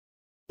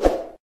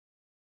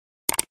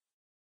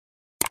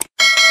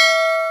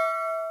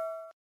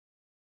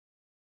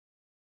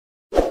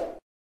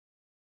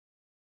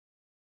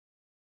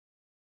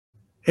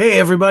Hey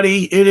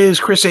everybody, it is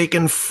Chris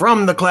Aiken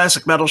from the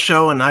Classic Metal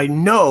Show, and I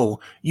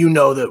know you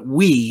know that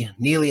we,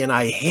 Neeley and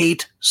I,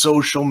 hate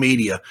social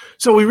media.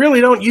 So we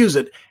really don't use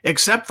it,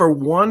 except for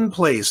one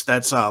place,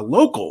 that's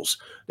Locals.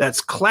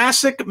 That's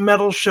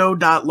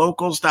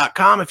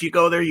classicmetalshow.locals.com. If you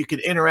go there, you can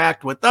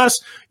interact with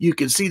us. You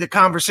can see the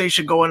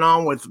conversation going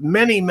on with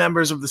many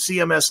members of the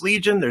CMS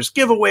Legion. There's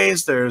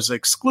giveaways, there's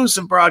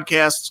exclusive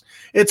broadcasts.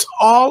 It's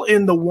all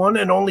in the one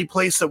and only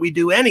place that we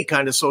do any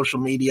kind of social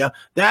media.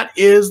 That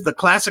is the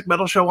Classic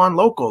Metal Show on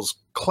Locals,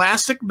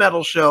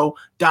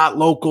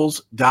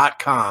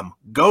 classicmetalshow.locals.com.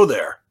 Go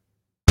there.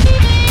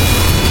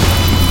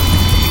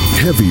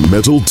 Heavy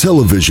metal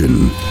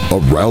television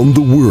around the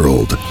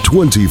world,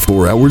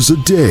 24 hours a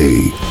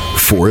day,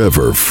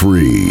 forever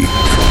free.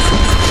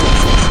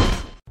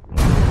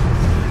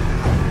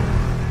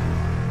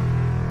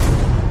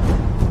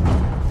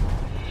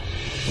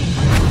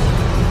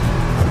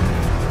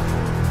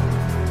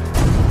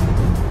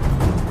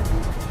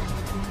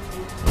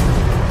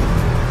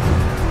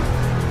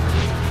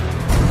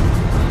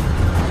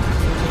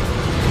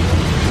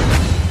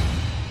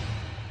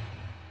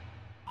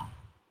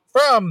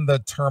 From the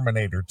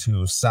Terminator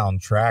 2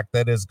 soundtrack,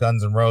 that is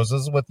Guns N'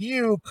 Roses, with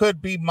You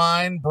Could Be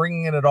Mine,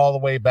 bringing it all the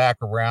way back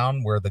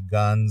around where the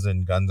Guns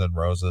and Guns N'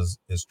 Roses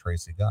is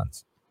Tracy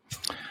Guns.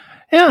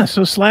 Yeah,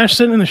 so Slash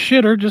sitting in the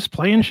shitter just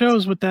playing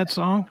shows with that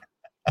song.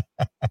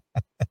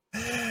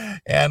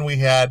 And we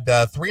had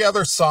three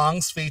other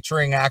songs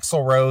featuring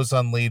Axl Rose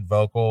on lead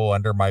vocal,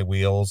 Under My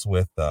Wheels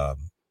with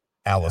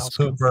Alice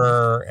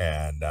Cooper,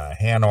 and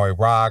Hanoi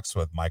Rocks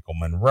with Michael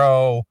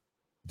Monroe,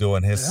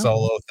 doing his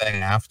solo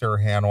thing after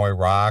Hanoi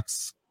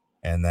Rocks.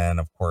 And then,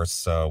 of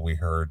course, we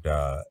heard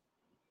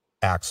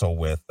Axl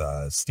with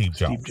Steve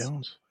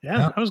Jones. Yeah,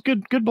 that was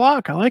good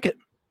block. I like it.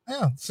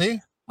 Yeah, see?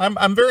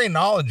 I'm very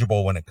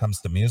knowledgeable when it comes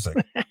to music.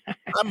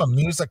 I'm a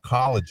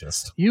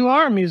musicologist. You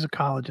are a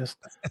musicologist.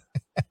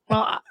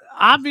 Well,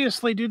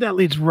 obviously, dude, that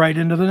leads right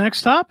into the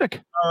next topic.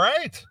 All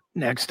right.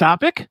 Next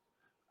topic.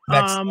 All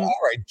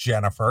right,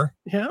 Jennifer.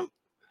 Yeah.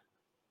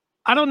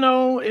 I don't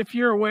know if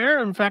you're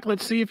aware. In fact,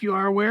 let's see if you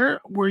are aware.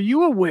 Were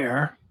you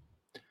aware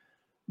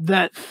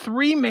that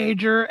three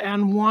major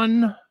and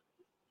one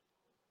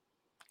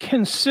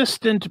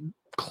consistent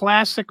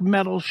classic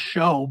metal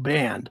show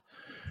band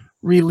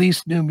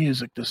released new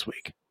music this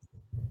week?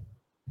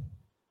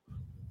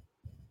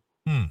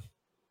 Do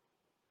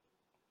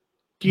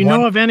you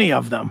know of any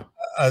of them?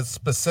 A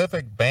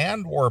specific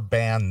band or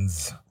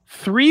bands?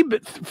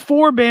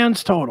 Four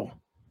bands total.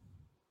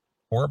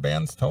 4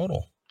 bands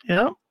total.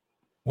 Yeah.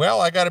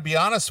 Well, I got to be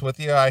honest with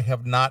you. I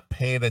have not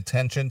paid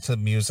attention to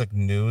music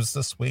news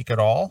this week at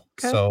all.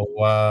 Okay. So,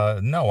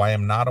 no, I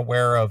am not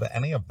aware of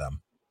any of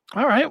them.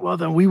 All right. Well,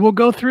 then we will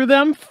go through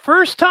them.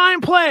 First time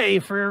play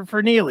for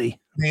Neeley.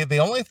 The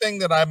only thing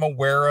that I'm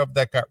aware of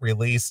that got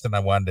released, and I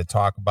wanted to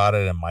talk about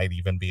it, and might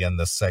even be in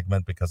this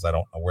segment because I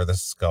don't know where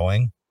this is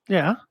going.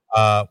 Yeah.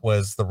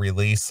 Was the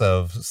release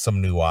of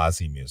some new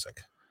Ozzy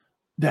music.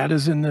 That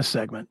is in this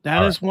segment.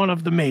 That is one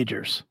of the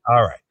majors.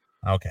 All right.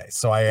 Okay,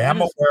 so I am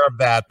aware of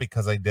that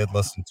because I did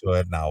listen to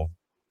it, and I'll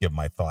give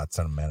my thoughts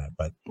in a minute,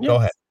 but go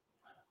ahead.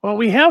 Well,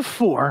 we have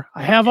 4.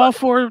 I have all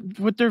 4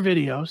 with their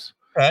videos.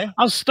 Okay.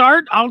 I'll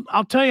start.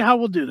 I'll tell you how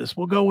we'll do this.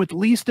 We'll go with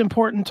least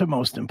important to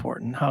most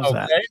important. How's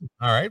that?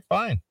 All right,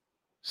 fine.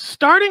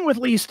 Starting with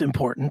least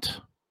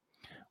important,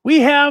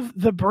 we have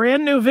the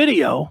brand new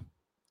video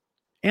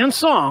and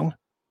song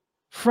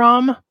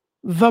from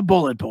the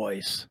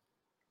Bulletboys.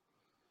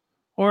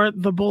 Or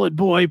the Bullet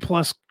Boy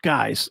plus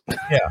guys.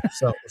 Yeah,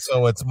 so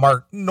it's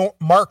Mark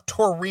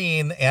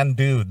Toreen and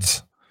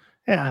dudes.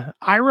 Yeah,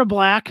 Ira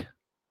Black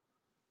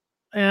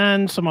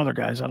and some other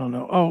guys. I don't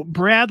know. Oh,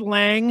 Brad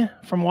Lang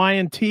from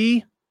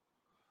Y&T,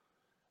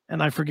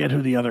 and I forget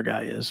who the other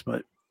guy is,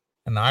 but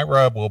and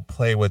Ira will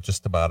play with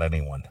just about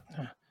anyone.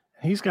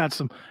 He's got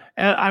some.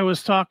 I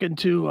was talking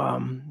to I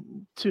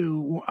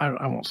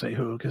won't say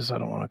who because I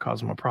don't want to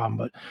cause him a problem,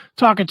 but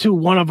talking to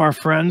one of our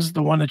friends,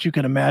 the one that you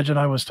can imagine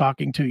I was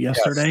talking to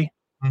yesterday.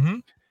 Yes. Mm-hmm.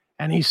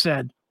 And he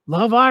said,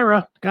 love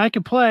Ira, the guy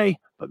can play,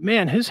 but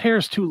man, his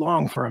hair's too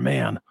long for a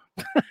man.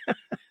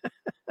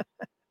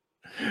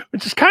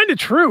 Which is kind of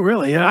true,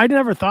 really. I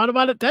never thought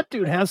about it. That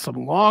dude has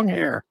some long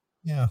hair.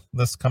 Yeah,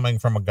 this coming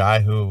from a guy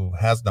who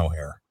has no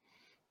hair.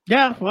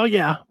 Yeah, well,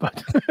 yeah,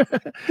 but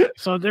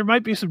so there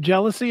might be some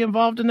jealousy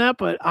involved in that,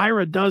 but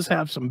Ira does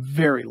have some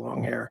very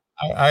long hair.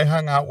 I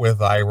hung out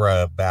with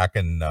Ira back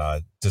in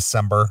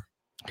December.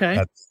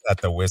 Okay.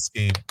 At the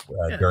whiskey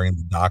during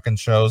the Dawkins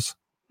shows.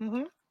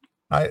 Mm-hmm.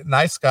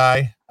 Nice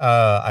guy.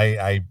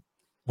 I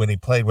when he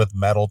played with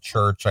Metal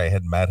Church, I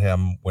had met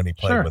him when he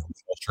played with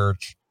Metal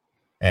Church,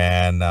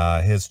 and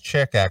his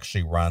chick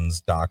actually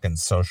runs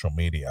Dawkins' social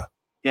media.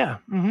 Yeah.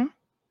 Mm-hmm.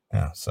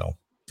 Yeah. So.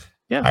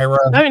 Yeah, Ira,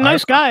 I mean,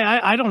 nice guy.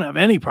 I don't have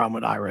any problem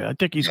with Ira. I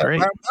think he's great.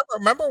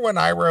 Remember when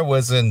Ira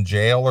was in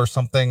jail or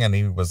something, and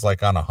he was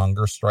like on a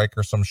hunger strike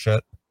or some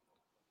shit?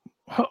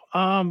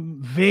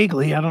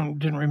 Vaguely, I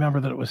didn't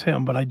remember that it was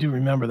him, but I do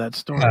remember that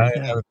story.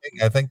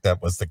 I think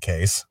that was the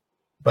case.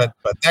 But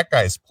that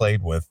guy's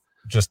played with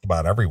just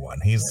about everyone.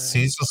 He's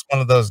just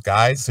one of those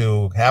guys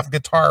who have a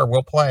guitar,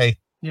 will play.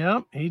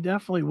 Yeah, he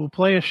definitely will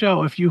play a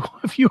show if you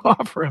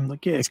offer him the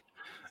gig.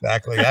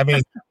 Exactly. I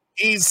mean,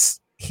 he's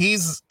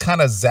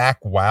kind of Zach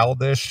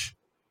Wildish.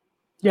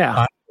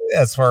 Yeah.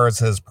 As far as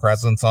his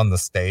presence on the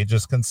stage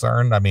is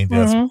concerned. I mean,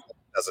 it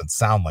doesn't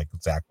sound like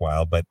Zach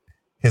Wild, but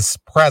his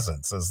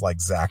presence is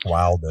like Zach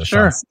Wildish.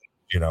 Sure.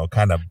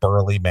 Kind of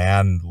burly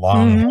man,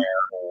 long hair,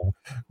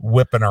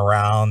 whipping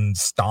around,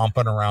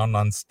 stomping around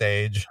on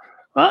stage.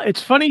 Well,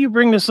 it's funny you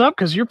bring this up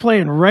because you're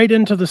playing right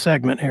into the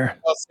segment here.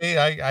 Well, see,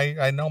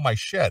 I know my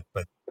shit,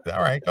 but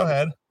all right, go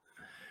ahead.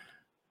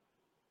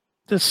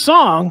 The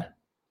song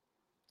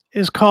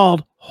is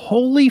called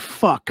Holy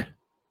Fuck.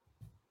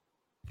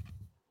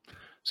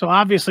 So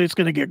obviously it's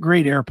going to get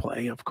great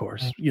airplay, of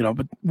course,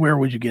 but where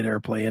would you get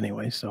airplay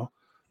anyway? So,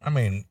 I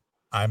mean,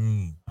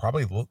 I'm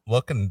probably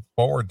looking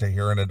forward to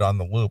hearing it on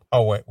the loop.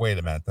 Oh, wait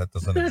a minute. That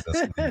doesn't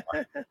exist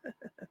anymore.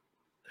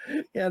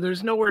 Yeah,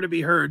 there's nowhere to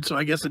be heard, so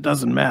I guess it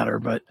doesn't matter.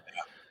 But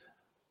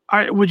all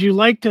right, would you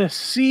like to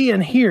see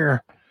and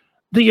hear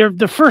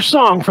the first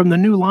song from the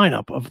new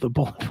lineup of the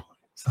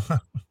Bulletboys?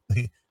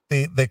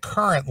 the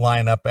current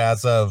lineup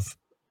as of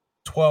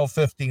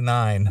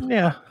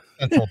 12:59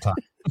 Central Time.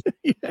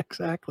 Yeah,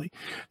 exactly.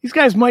 These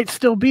guys might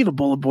still be the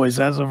Bulletboys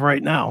as of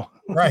right now.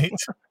 Right.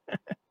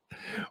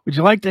 Would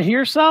you like to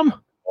hear some?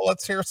 Well,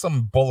 let's hear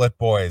some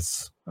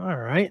Bulletboys. All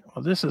right.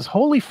 Well, this is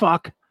Holy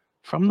Fuck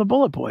from the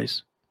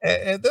Bulletboys.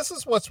 And this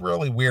is what's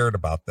really weird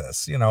about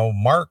this.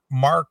 Mark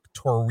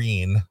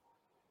Toreen,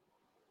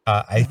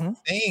 I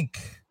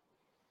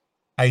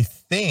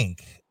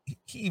think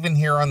even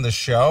here on the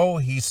show,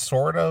 he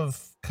sort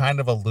of kind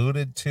of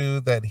alluded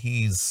to that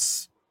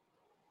he's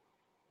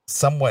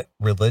somewhat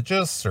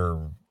religious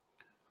or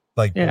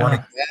like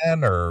born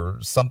again or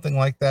something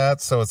like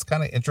that. So it's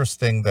kind of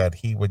interesting that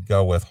he would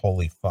go with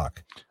Holy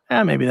Fuck.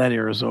 Maybe that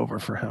era is over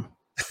for him.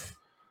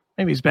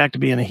 Maybe he's back to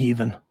being a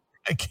heathen.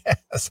 I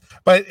guess.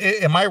 But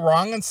am I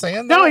wrong in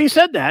saying that? No, he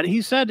said that.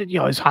 He said,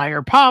 his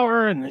higher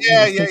power. And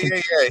yeah.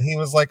 He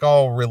was like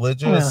all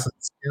religious and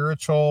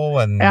spiritual.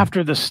 And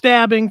after the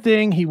stabbing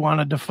thing, he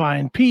wanted to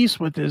find peace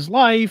with his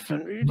life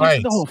and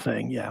the whole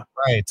thing. Yeah.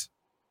 Right.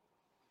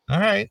 All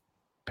right.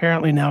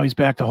 Apparently now he's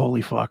back to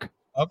Holy Fuck.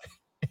 Okay.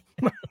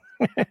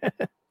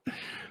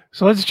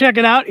 So let's check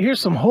it out. Here's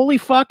some Holy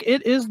Fuck.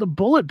 It is the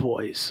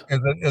Bulletboys.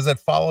 Is it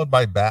followed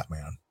by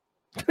Batman?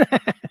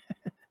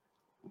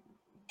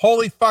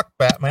 Holy fuck,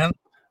 Batman.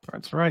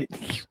 That's right.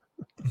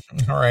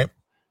 All right.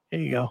 Here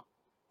you go.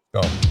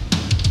 Go.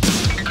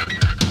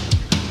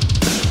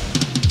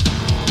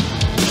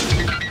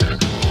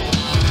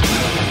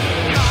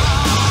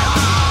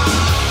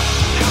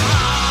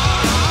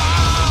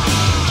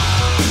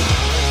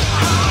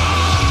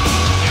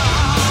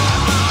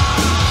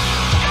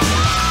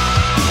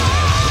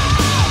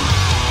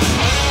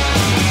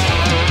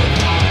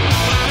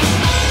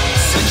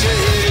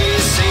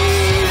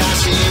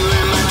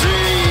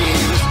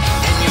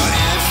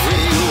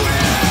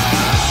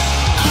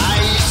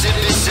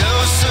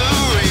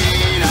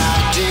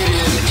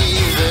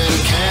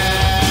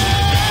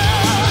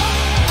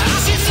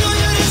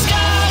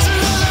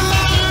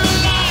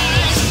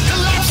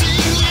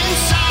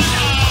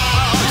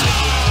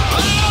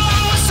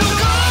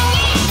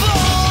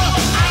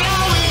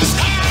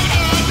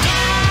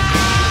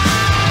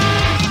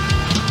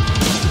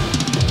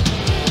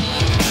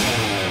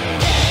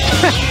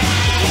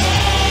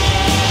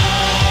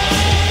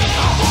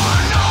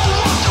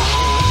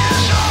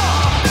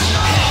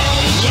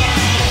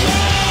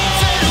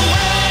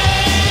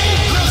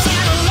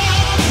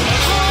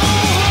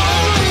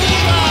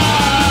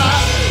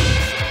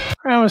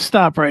 I'm going to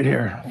stop right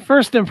here.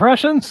 First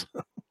impressions?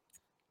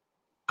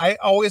 I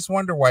always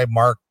wonder why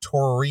Mark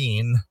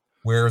Toreen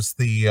wears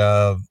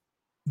the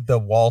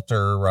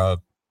Walter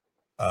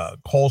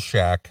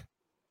Kolchak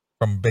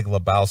from Big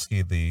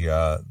Lebowski,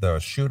 the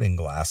shooting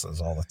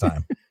glasses all the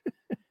time.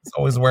 He's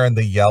always wearing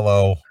the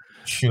yellow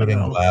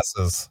shooting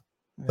glasses.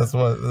 That's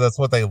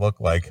what they look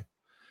like.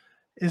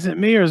 Is it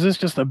me or is this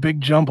just a big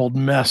jumbled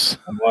mess?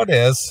 What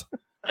is?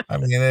 I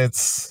mean,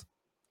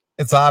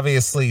 it's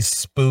obviously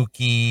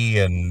spooky,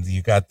 and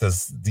you got the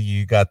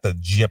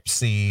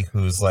gypsy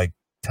who's like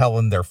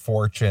telling their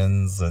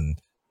fortunes and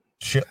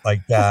shit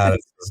like that.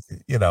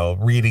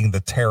 Reading the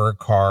tarot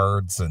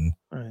cards and.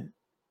 Right.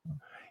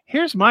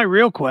 Here's my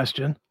real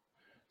question.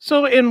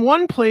 So in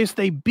one place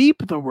they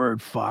beep the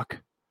word fuck,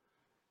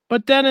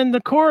 but then in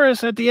the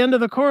chorus, at the end of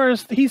the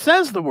chorus, he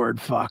says the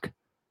word fuck.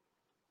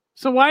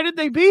 So why did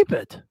they beep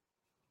it?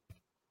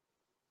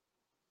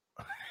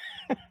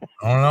 I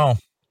don't know.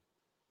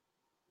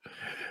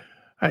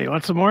 Hey, you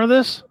want some more of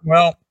this?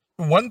 Well,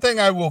 one thing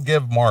I will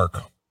give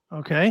Mark.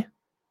 Okay.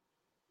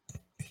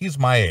 He's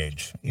my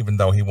age, even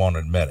though he won't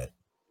admit it.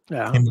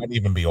 Yeah. He might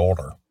even be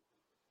older.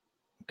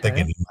 Okay.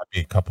 Thinking he might be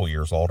a couple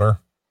years older.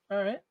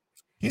 All right.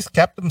 He's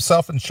kept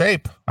himself in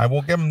shape. I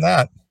will give him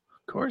that.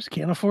 Of course,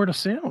 can't afford a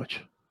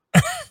sandwich.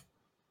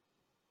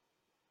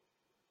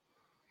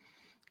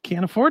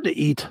 Can't afford to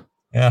eat.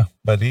 Yeah,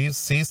 but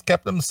he's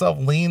kept himself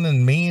lean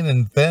and mean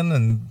and thin,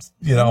 and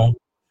you know,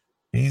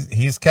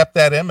 he's kept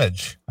that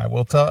image. I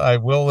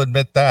will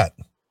admit that.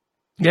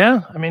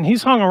 Yeah, I mean,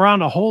 he's hung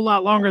around a whole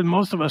lot longer than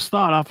most of us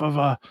thought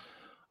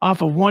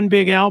off of one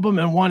big album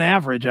and one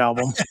average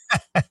album.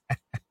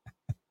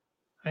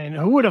 I mean,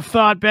 who would have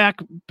thought back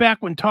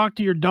when Talk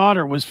to Your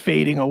Daughter was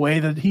fading away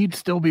that he'd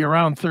still be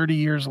around 30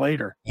 years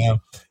later? Yeah.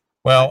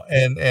 Well,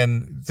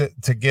 and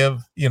to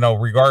give, you know,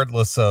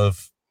 regardless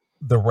of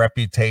the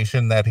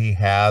reputation that he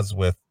has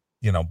with,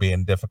 you know,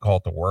 being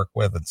difficult to work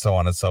with and so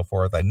on and so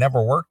forth, I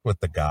never worked with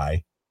the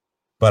guy,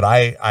 but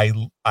I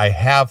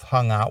have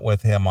hung out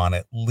with him on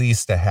at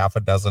least a half a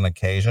dozen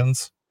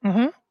occasions.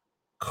 Mm-hmm.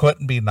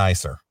 Couldn't be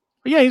nicer.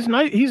 Yeah, he's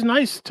nice. He's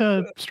nice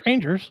to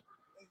strangers.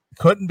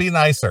 Couldn't be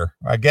nicer.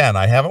 Again,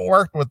 I haven't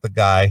worked with the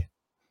guy,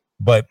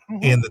 but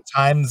in the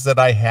times that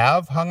I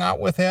have hung out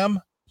with him,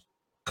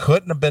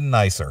 couldn't have been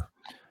nicer.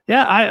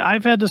 Yeah,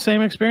 I've had the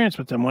same experience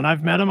with him. When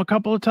I've met him a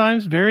couple of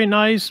times, very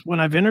nice. When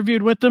I've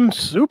interviewed with him,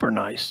 super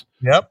nice.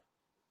 Yep.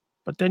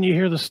 But then you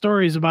hear the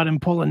stories about him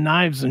pulling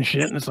knives and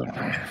shit, and it's like,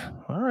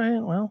 all right,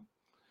 well,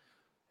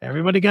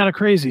 everybody got a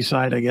crazy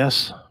side, I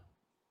guess.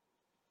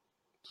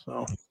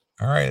 So,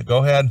 all right, go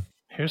ahead.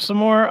 Here's some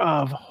more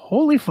of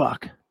Holy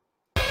Fuck.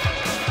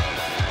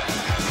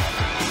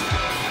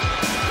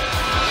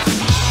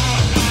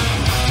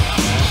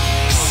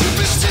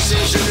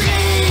 Superstitions your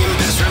game,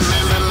 best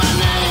remember my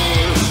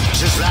name,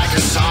 just like a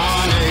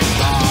sonic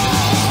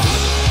bomb.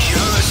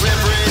 You're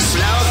slippery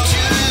slope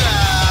to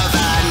love,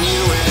 I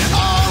knew it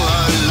all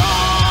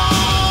along.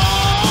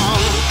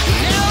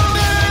 Now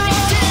better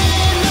off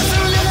dead,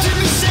 nothing left to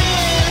be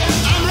said,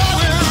 I'm right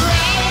where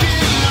I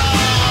belong.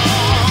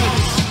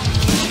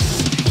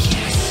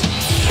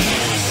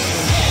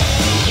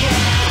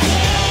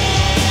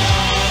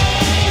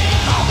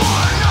 I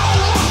wanna know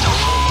what the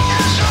fuck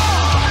is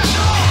up.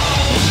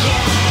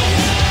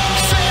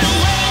 Say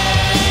away,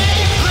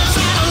 let's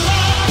have a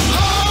love,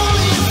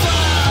 holy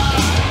fuck.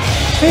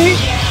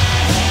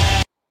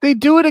 They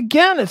do it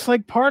again. It's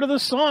like part of the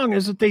song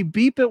is that they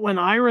beep it when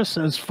Ira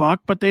says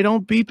fuck, but they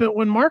don't beep it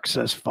when Mark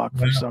says fuck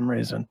for some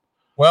reason.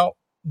 Well,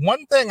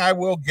 one thing I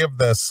will give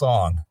this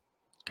song.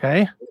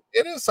 Okay.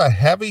 It is a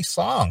heavy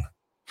song.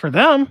 For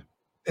them.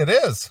 It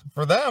is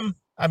for them.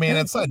 I mean,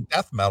 it's a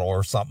death metal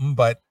or something,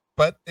 but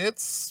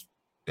it's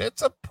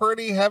a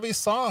pretty heavy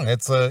song.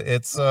 It's what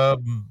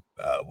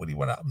do you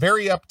want to,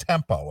 very up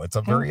tempo. It's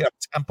a very up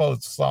tempo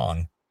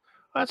song.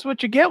 That's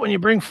what you get when you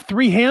bring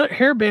three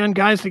hairband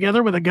guys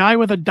together with a guy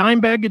with a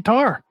dime bag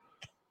guitar.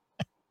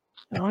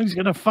 You know, he's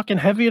gonna fucking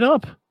heavy it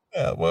up.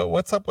 Yeah, well,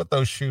 what's up with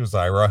those shoes,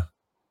 Ira?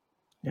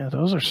 Yeah,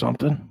 those are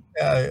something.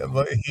 Yeah,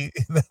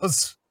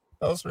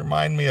 those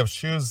remind me of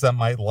shoes that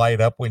might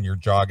light up when you're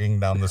jogging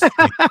down the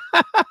street.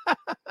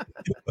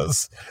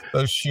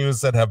 those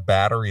shoes that have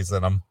batteries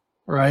in them.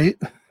 Right.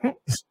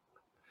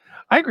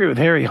 I agree with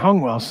Harry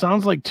Hungwell.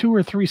 Sounds like 2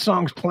 or 3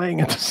 songs playing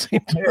at the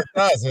same time. It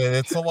does.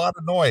 It's a lot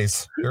of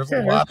noise. There's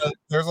a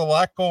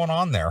lot going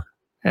on there.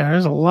 Yeah,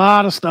 there's a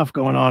lot of stuff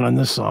going on in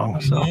this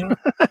song. So I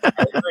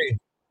agree.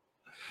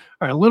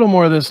 All right, a little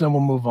more of this, then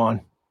we'll move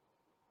on.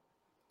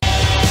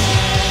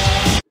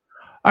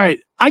 All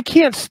right, I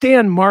can't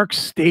stand Mark's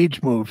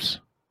stage moves.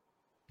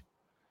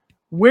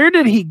 Where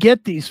did he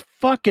get these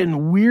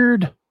fucking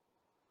weird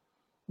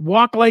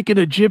walk like an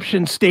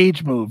Egyptian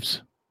stage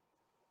moves?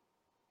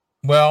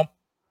 Well,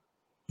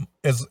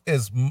 as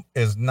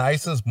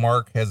nice as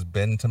Mark has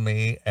been to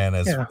me, and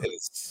as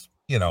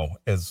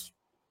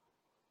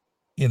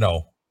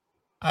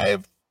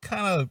I've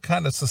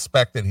kind of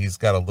suspected he's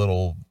got a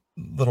little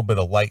bit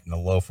of light in the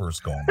loafers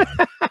going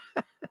on.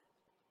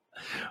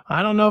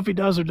 I don't know if he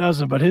does or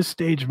doesn't, but his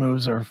stage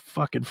moves are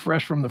fucking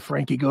fresh from the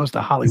Frankie Goes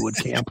to Hollywood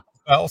camp.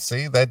 Well,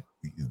 see, that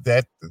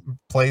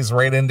plays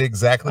right into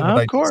exactly what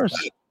I just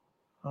said.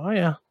 Oh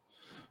yeah.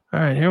 All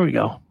right, here we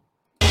go.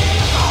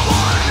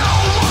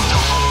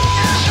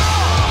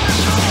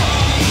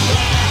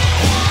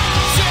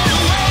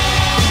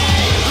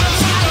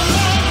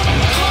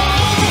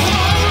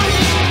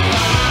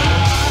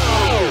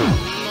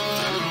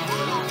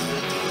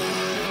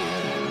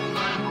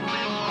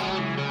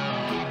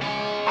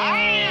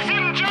 Ladies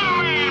and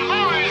gentlemen,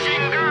 boys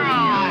and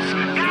girls,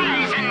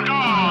 guys and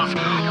dolls,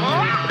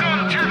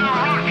 welcome to the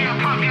rock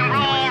and punk and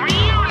roll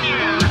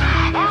reunion,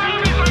 where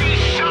everybody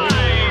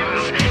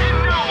shines and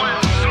no one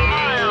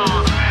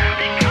smiles,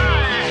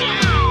 because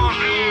you've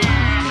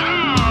been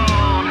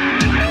told.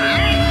 Let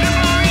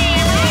the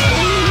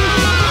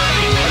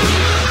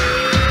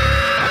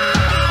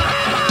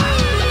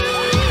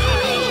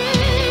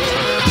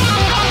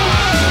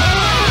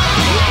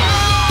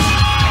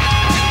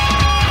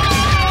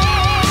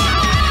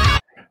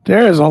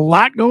There is a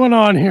lot going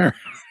on here.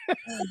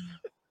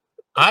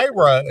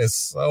 Ira is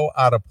so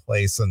out of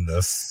place in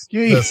this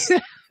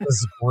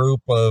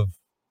group of,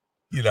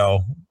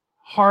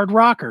 hard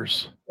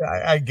rockers.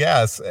 I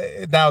guess.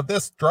 Now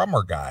this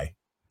drummer guy,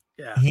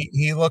 Yeah.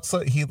 he looks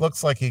like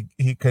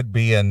he could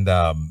be in who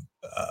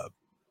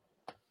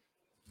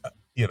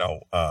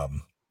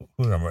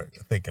am I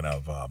thinking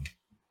of?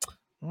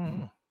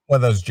 one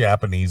of those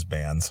Japanese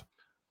bands.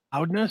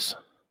 Loudness.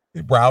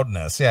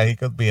 Roudness. Yeah, he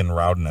could be in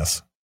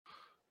Roudness.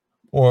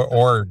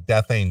 Or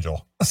Death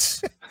Angel.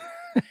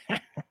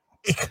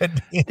 He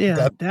could be in Yeah,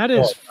 Death that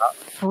Angel. is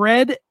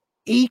Fred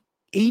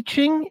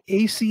Aching,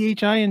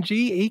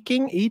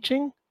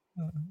 Aching.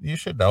 You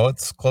should know.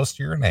 It's close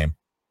to your name.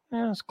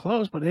 Yeah, it's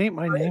close, but it ain't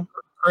my name.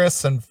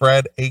 Chris and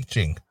Fred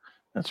Aching.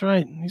 That's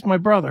right. He's my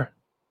brother.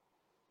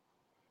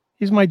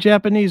 He's my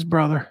Japanese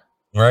brother.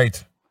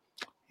 Right.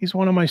 He's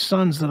one of my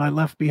sons that I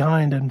left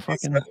behind in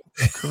fucking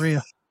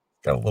Korea.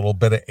 Got a little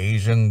bit of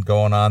Asian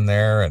going on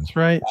there. And That's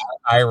right.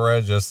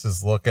 Ira just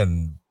is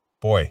looking,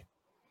 boy,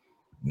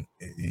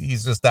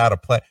 he's just out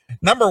of play.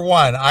 Number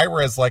one,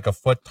 Ira is like a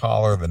foot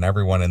taller than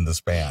everyone in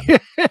this band.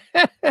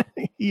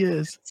 He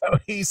is. So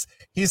he's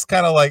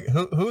kind of like,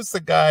 who's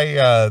the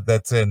guy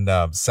that's in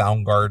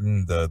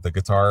Soundgarden, the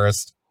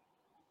guitarist?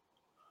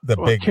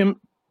 Big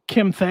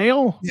Kim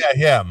Thale? Yeah,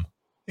 him.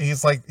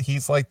 He's like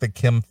the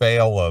Kim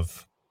Thale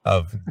of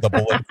the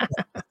Bullet.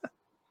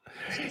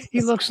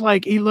 He looks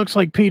like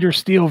Peter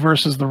Steele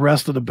versus the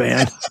rest of the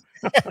band.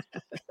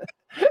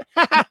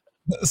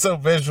 So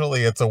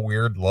visually it's a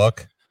weird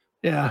look.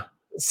 Yeah.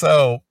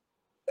 So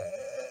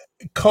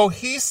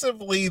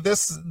cohesively,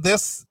 this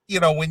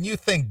when you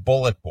think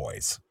Bullet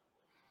Boys,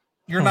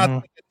 you're not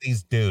thinking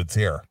these dudes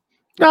here.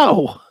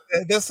 No.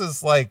 This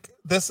is like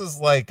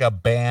a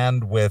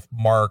band with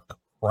Mark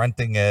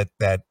fronting it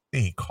that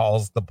he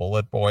calls the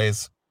Bullet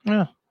Boys.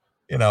 Yeah.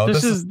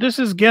 This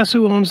is guess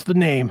who owns the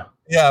name.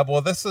 Yeah,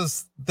 well, this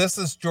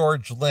is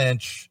George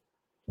Lynch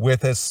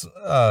with his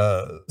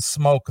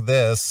Smoke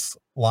This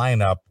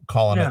lineup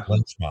calling it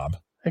Lynch Mob.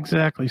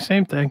 Exactly.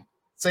 Same thing.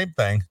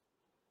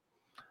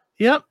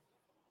 Yep.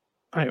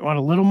 All right, want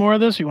a little more of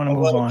this? Or you want to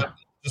move on?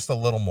 Just a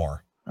little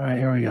more. All right,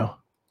 here we go.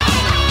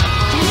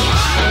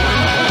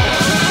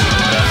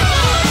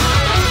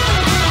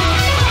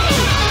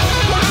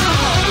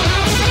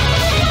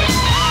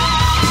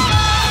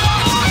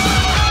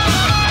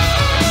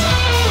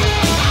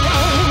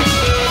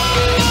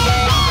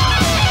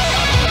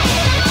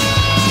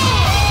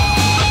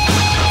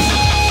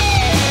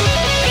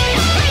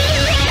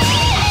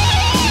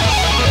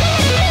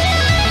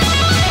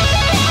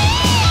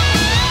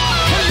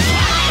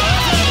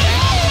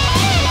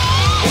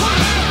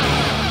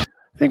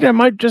 I think that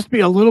might just be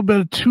a little bit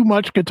of too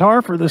much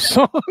guitar for this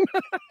song.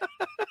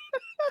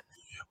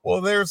 Well,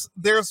 there's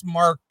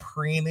Mark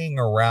preening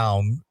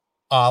around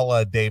a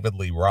la David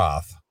Lee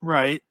Roth.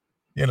 Right.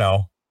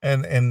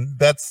 And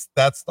that's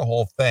the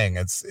whole thing.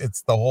 It's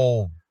the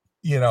whole,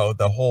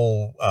 the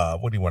whole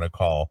what do you want to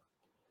call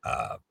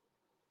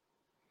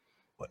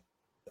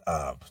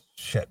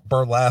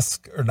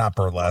burlesque, or not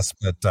burlesque,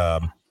 but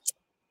the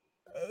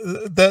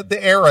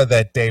era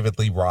that David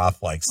Lee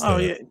Roth likes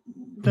to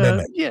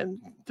mimic.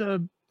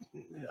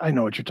 I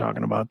know what you're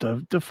talking about.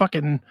 The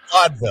fucking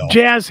vaudeville,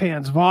 jazz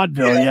hands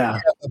vaudeville. Yeah.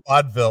 The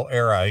vaudeville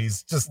era.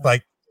 He's just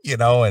like,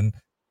 and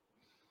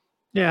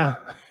yeah.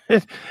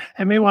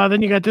 And meanwhile,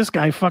 then you got this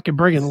guy fucking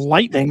bringing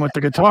lightning with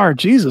the guitar.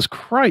 Jesus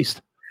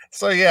Christ.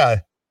 So yeah,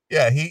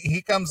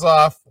 he comes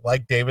off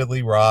like David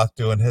Lee Roth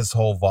doing his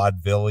whole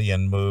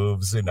vaudevillian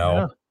moves.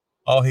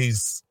 All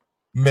he's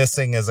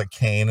missing is a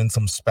cane and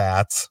some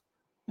spats.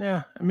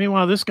 Yeah. And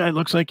meanwhile, this guy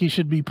looks like he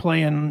should be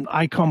playing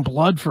 "I Come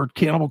Blood" for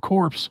Cannibal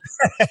Corpse.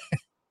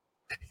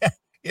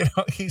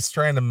 He's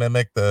trying to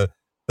mimic the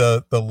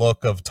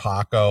look of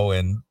Taco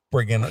and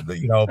bringing,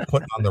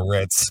 putting on the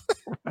Ritz.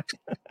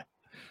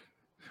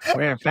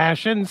 Where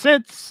fashion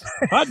sits,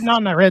 putting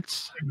on the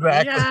Ritz.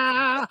 Exactly.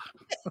 Yeah.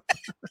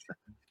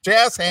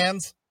 Jazz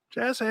hands.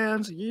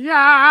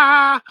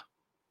 Yeah.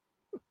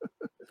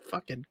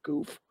 Fucking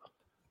goof.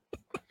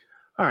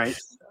 All right.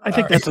 I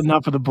think that's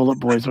enough of the Bullet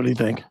Boys. What do you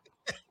think?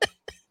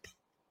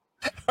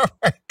 All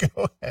right,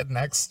 go ahead.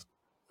 Next.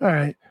 All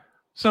right.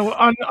 So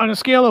on a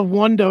scale of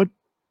 1 to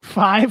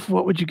 5,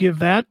 what would you give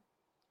that?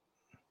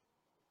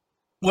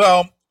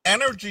 Well,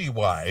 energy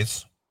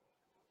wise,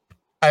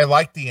 I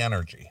like the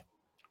energy.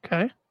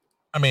 Okay.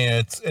 I mean,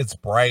 it's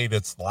bright,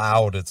 it's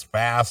loud, it's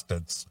fast.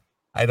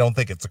 I don't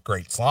think it's a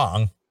great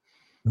song,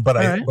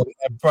 but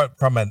but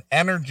from an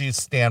energy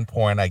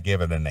standpoint, I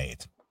give it an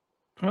 8.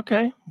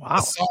 Okay.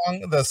 Wow.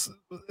 This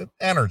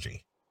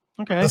energy.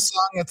 Okay. The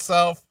song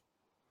itself,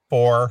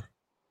 4.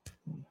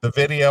 The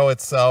video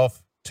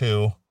itself,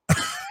 2.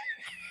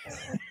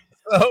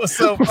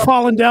 So we're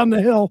falling down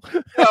the hill.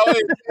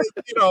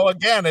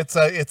 Again, it's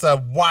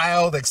a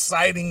wild,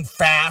 exciting,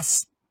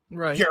 fast,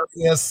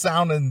 curious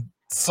sounding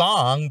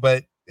song,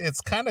 but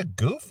it's kind of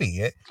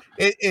goofy.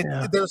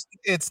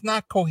 It's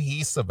not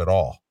cohesive at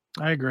all.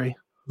 I agree,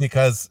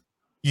 because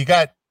you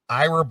got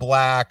Ira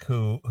Black,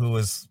 who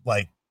is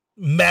like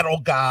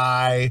metal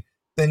guy.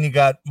 Then you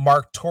got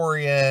Mark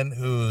Torian,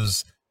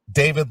 who's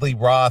David Lee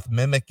Roth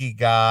mimicky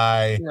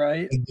guy.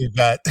 Right. And you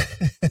got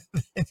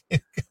you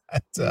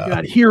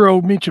got Hiro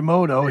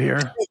Michimoto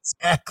here.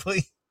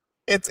 Exactly.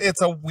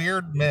 It's a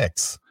weird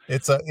mix.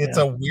 It's a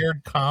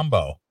weird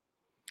combo.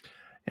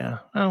 Yeah.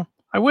 Well,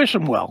 I wish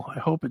him well. I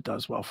hope it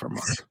does well for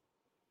Mark.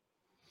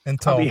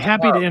 I'll be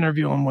happy to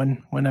interview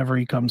him whenever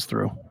he comes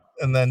through.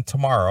 and then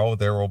tomorrow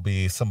there will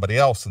be somebody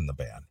else in the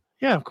band.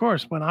 Yeah, of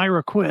course. When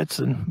Ira quits,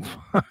 and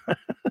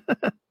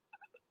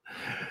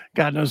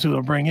God knows who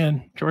they'll bring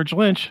in. George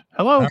Lynch.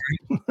 Hello. All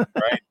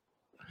right.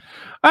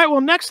 All right.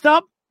 Well, next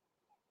up,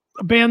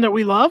 a band that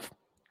we love,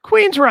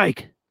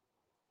 Queensryche.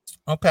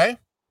 Okay.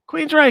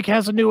 Queensryche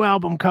has a new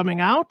album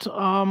coming out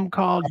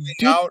called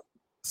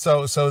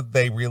So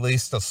they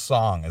released a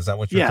song. Is that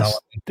what you're telling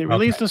me? They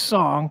released a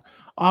song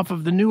off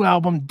of the new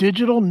album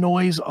Digital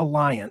Noise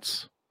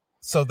Alliance.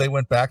 So they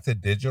went back to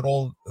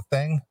digital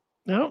thing?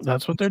 No,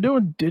 that's what they're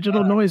doing.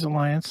 Digital Noise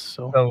Alliance.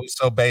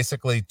 So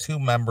basically 2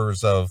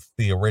 members of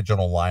the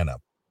original lineup.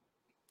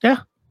 Yeah.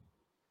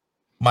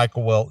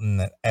 Michael Wilton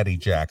and Eddie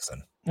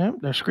Jackson. Yeah,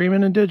 they're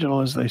screaming in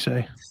digital, as they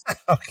say.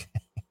 Okay.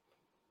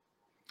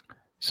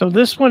 So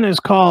this one is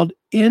called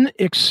In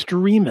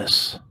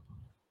Extremis.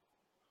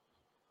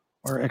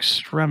 Or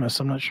Extremis.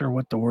 I'm not sure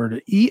what the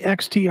word is.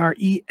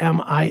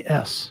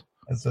 EXTREMIS.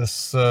 Is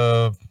this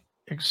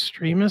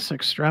Extremis?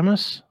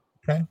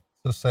 okay?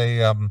 So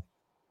say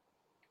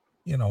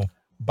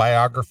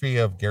biography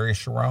of Gary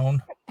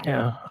Sharon.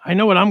 Yeah, I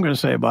know what I'm going to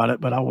say about it,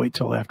 but I'll wait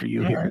till after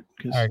you hear it.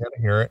 I gotta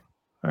hear it.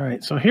 All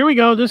right, so here we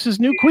go. This is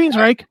new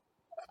Queensryche.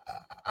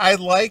 I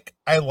like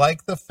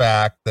the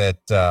fact that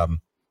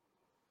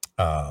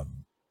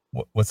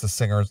what's the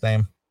singer's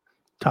name?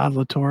 Todd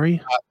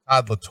LaTorre.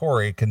 Todd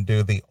LaTorre can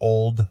do the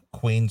old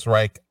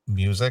Queensryche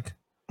music.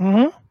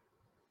 Mm-hmm.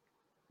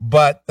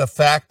 But the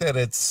fact that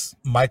it's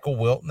Michael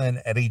Wilton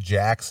and Eddie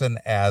Jackson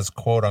as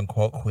quote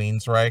unquote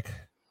Queensryche,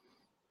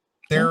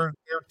 they're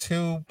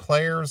 2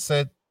 players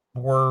that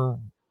were,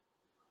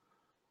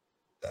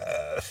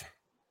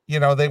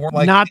 they weren't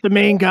like not the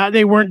main guy.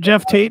 They weren't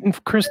Jeff Tate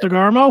and Chris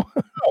DeGarmo.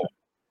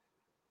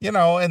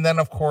 And then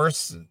of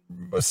course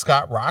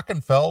Scott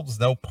Rockenfeld's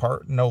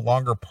no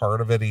longer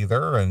part of it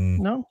either. And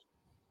no,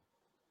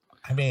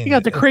 I mean, you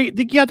got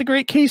the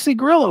great Casey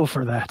Grillo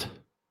for that.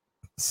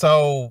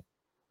 So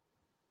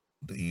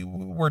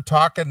we're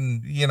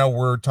talking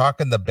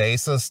the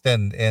bassist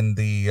and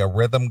the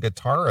rhythm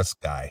guitarist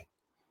guy.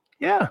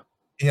 Yeah.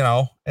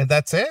 And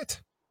that's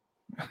it.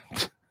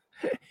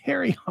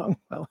 Harry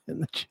Hongwell in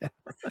the chat.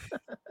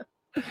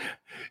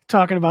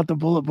 Talking about the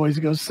Bulletboys.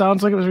 He goes,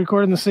 sounds like it was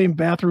recorded in the same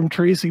bathroom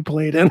Tracy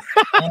played in.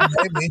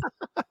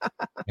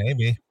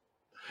 Maybe.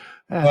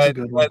 That's a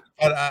good one.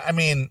 But I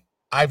mean,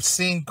 I've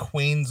seen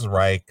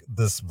Queensryche,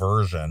 this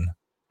version.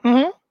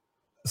 Mm-hmm.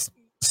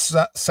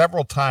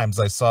 Several times.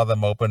 I saw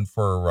them open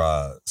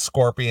for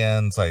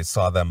Scorpions. I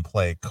saw them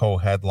play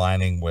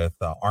co-headlining with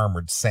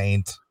Armored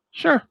Saint.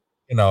 Sure.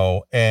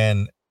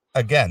 And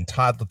again,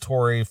 Todd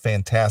LaTorre,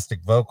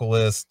 fantastic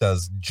vocalist,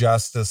 does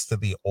justice to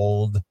the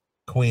old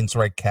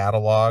Queensryche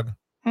catalog.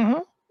 Mm-hmm.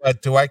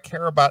 But do I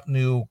care about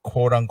new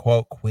quote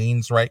unquote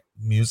Queensryche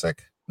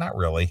music? Not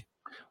really.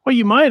 Well,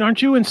 you might.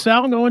 Aren't you and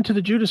Sal going to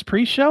the Judas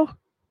Priest show?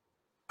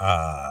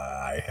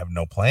 I have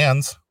no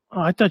plans. Oh,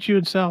 I thought you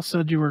and Sal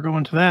said you were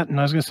going to that, and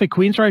I was going to say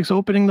Queensryche's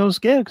opening those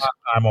gigs.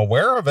 I'm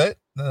aware of it.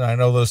 I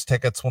know those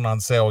tickets went on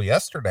sale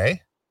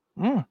yesterday.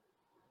 Well,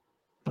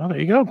 there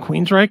you go.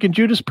 Queensryche and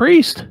Judas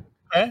Priest.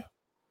 Okay.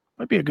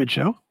 Might be a good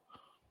show.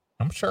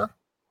 I'm sure.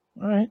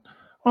 All right.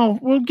 Well,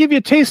 we'll give you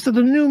a taste of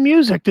the new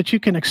music that you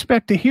can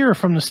expect to hear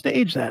from the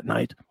stage that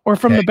night or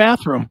from the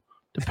bathroom,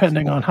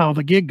 depending on how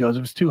the gig goes.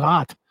 If it's too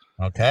hot.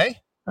 Okay.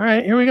 All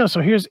right, here we go.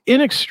 So here's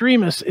In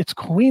Extremis. It's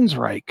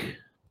Queensryche.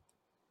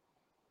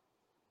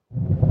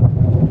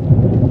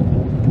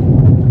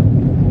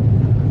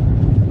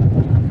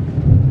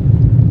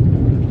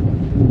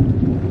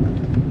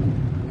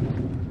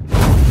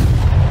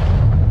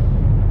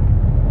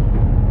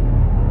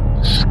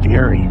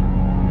 Scary.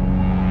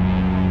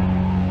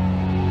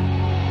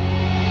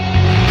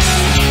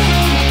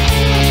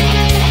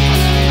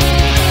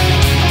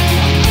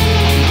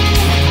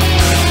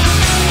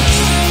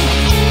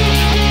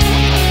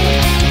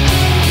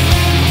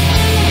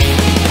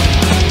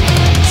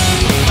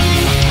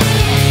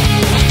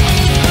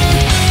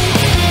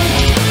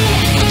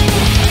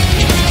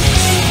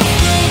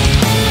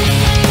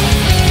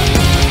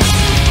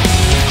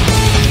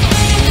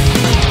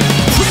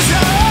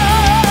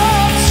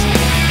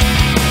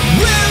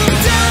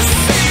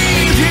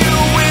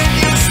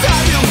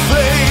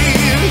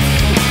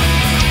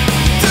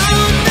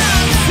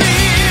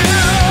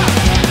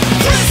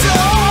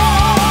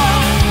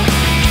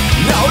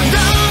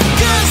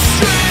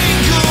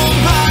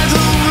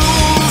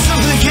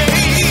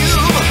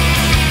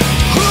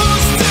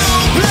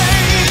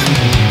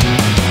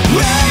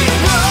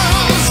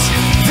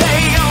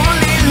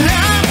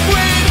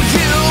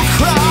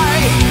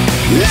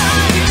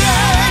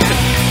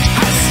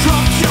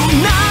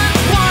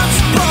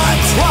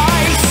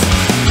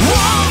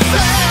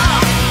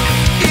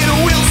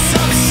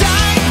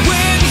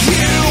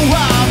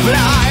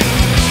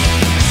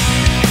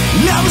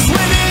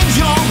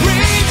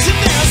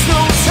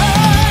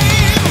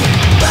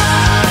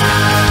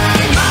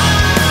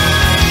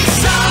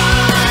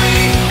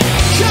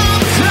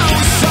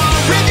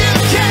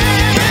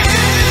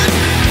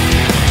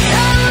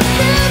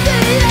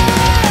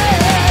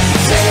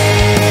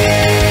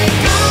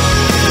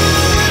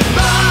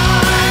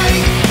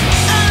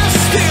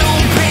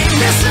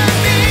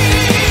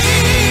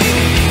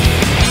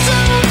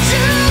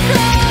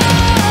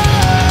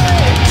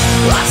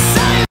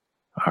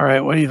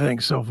 right, what do you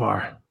think so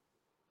far?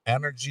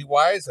 Energy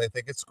wise, I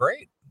think it's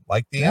great.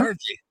 Like the Yeah.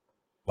 energy,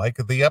 like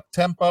the up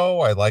tempo.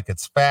 I like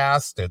it's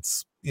fast.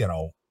 It's,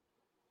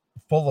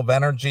 full of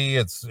energy.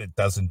 It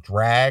doesn't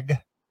drag.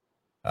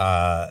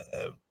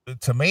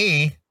 To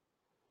me,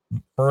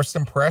 first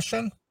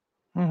impression,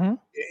 Mm-hmm.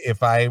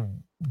 if I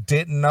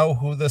didn't know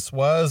who this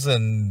was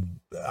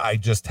and I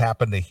just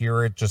happened to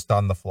hear it just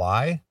on the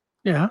fly,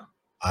 Yeah.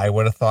 I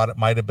would have thought it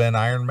might have been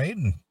Iron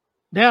Maiden.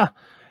 Yeah.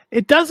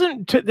 It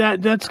doesn't,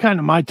 that's kind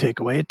of my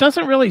takeaway. It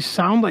doesn't really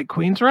sound like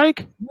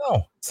Queensryche. No,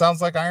 it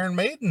sounds like Iron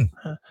Maiden.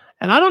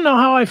 And I don't know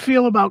how I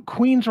feel about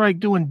Queensryche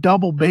doing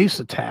double bass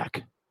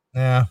attack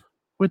Yeah.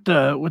 with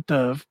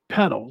the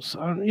pedals.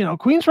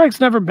 Queensryche's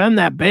never been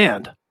that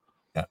band.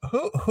 Yeah.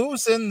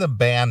 Who's in the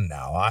band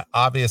now?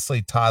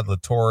 Obviously Todd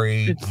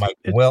LaTorre, It's- Mike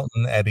it's-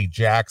 Wilton, Eddie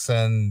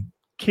Jackson.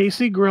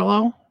 Casey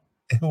Grillo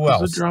Who is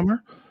else? the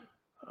drummer.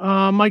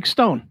 Mike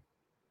Stone.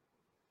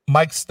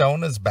 Mike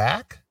Stone is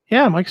back.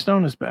 Yeah, Mike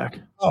Stone is back.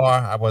 Oh,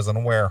 I wasn't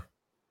aware.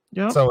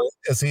 Yeah. So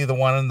is he the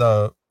one in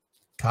the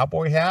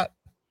cowboy hat?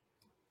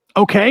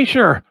 Okay,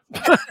 sure.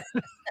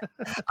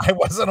 I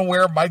wasn't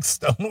aware Mike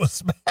Stone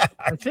was back.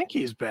 I think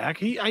he's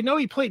back. I know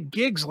he played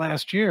gigs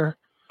last year.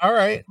 All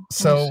right.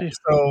 So see.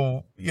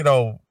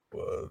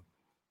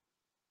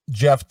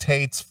 Jeff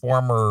Tate's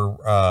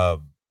former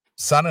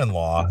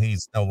son-in-law,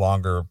 he's no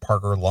longer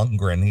Parker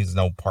Lundgren. He's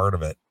no part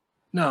of it.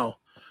 No,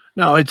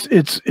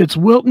 it's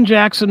Wilton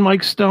Jackson,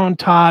 Mike Stone,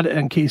 Todd,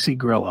 and Casey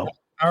Grillo.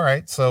 All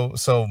right.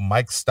 So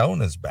Mike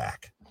Stone is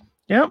back.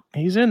 Yep,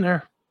 he's in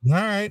there. All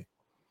right.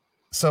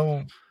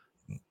 So,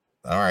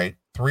 all right.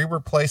 3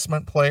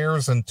 replacement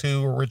players and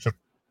 2 original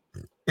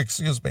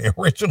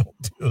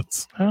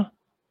dudes.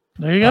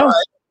 There you go.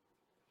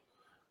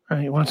 All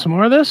right, you want some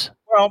more of this?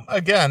 Well,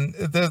 again,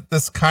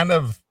 this kind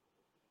of,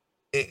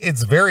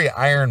 it's very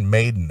Iron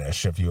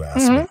Maiden-ish, if you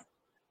ask me.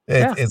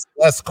 It's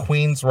less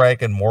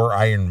Queensryche and more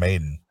Iron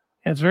Maiden.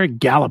 It's very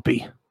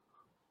gallopy.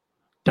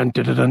 Dun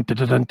dun dun dun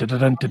dun dun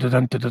dun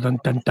dun dun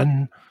dun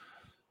dun.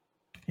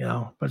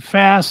 But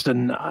fast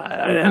and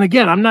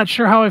again, I'm not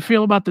sure how I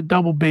feel about the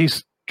double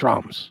bass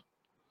drums.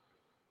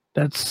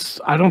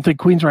 I don't think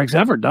Queensryche's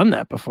ever done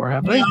that before,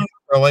 have they? Not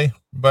really,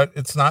 but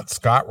it's not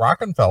Scott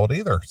Rockenfeld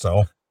either.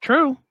 So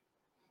True.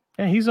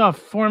 Yeah, he's off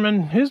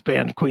forming his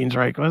band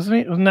Queensryche, wasn't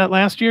he? Wasn't that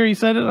last year he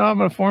said it? Oh, I'm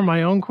going to form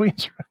my own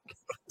Queensryche.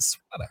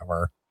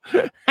 whatever.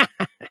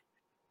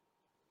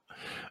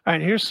 All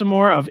right, here's some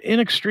more of In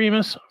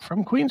Extremis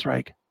from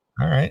Queensryche.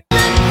 All right.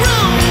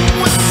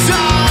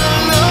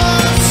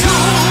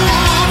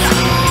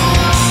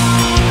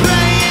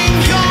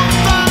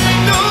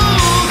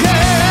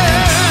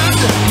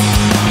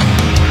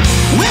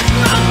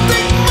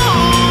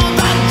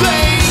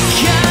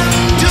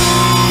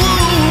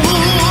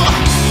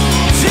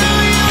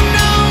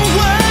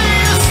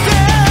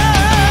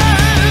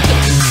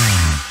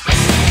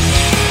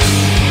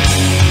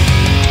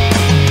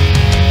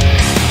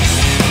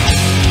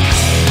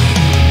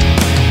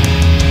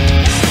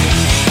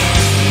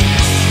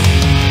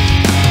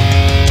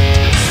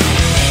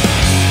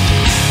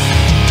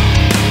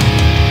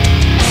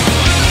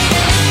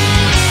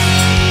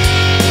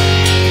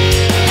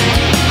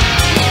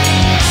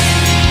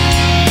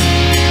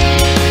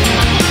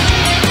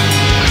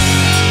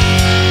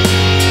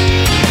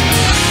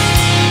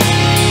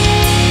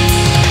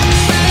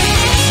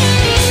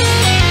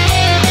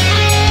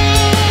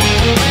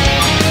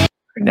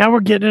 Now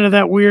we're getting into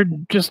that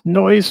weird just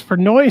noise for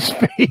noise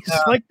space,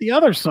 like the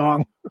other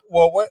song.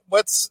 Well,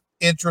 what's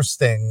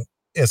interesting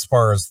as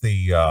far as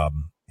the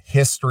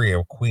history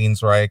of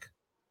Queensryche,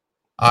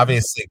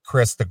 obviously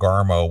Chris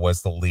DeGarmo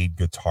was the lead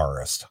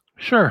guitarist.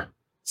 Sure.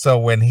 So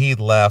when he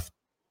left,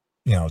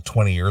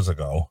 20 years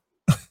ago,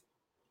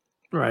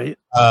 right,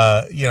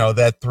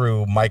 that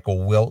threw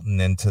Michael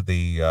Wilton into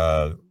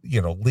the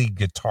lead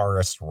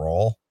guitarist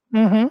role.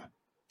 Mm-hmm.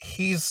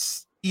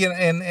 He's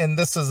and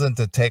this isn't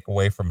to take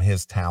away from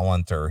his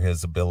talent or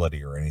his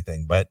ability or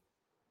anything, but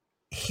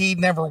he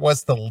never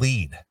was the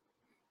lead.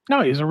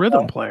 No, he's a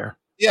rhythm player.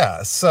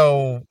 Yeah,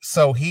 so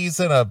he's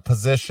in a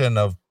position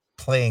of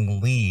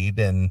playing lead,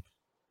 and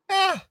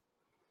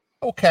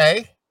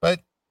okay,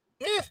 but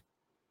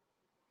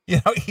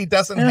he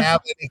doesn't have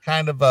any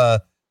kind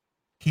of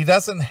he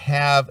doesn't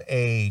have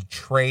a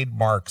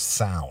trademark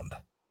sound.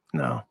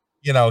 No.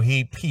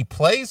 He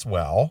plays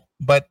well,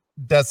 but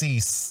does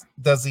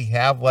he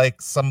have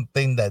like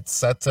something that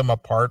sets him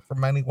apart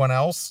from anyone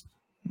else?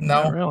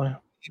 No, not really.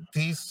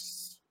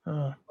 He's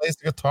plays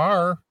the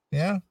guitar.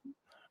 Yeah.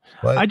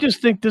 But I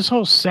just think this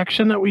whole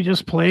section that we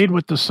just played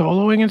with the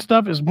soloing and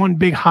stuff is one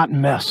big hot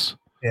mess.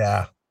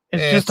 Yeah.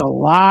 It's just a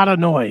lot of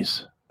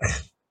noise.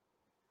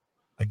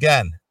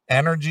 Again,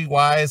 energy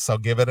wise, I'll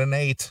give it an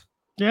 8.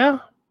 Yeah.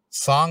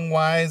 Song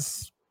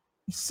wise,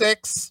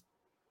 6.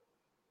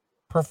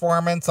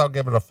 Performance, I'll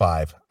give it a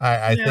 5.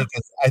 I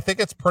think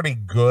it's pretty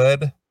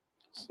good.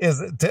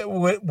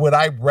 Would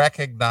I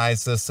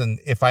recognize this? And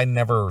if I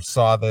never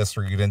saw this,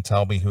 or you didn't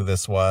tell me who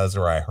this was,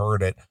 or I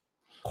heard it,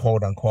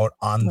 quote unquote,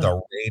 on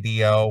the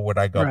radio, would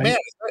I go, man,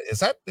 is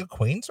that the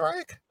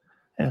Queensryche?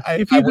 Yeah.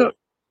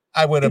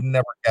 I would have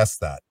never guessed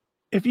that.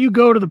 If you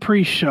go to the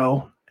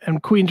pre-show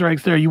and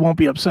Queensryche's there, you won't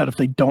be upset if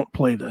they don't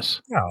play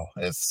this. No,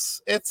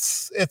 it's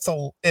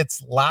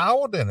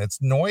loud and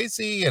it's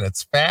noisy and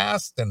it's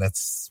fast and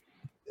it's,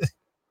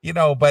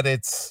 but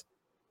it's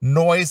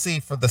noisy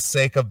for the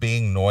sake of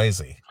being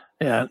noisy.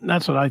 Yeah,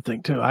 that's what I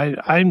think too.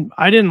 I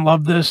didn't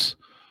love this.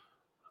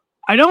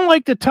 I don't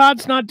like that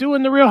Todd's not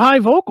doing the real high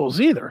vocals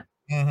either.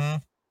 Mm-hmm.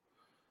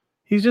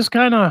 He's just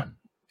kind of,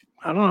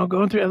 I don't know,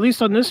 going through, at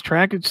least on this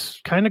track,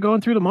 it's kind of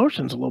going through the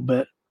motions a little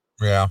bit.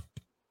 Yeah.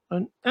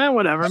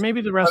 Whatever.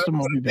 Maybe the rest of them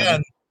will be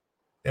better.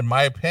 In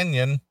my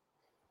opinion,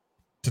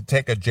 to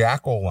take a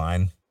Jackal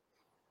line,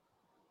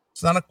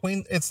 it's not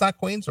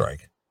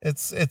Queensryche.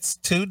 It's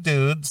two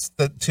dudes,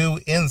 two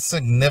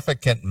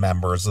insignificant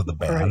members of the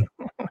band,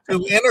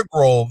 two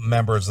integral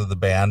members of the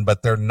band,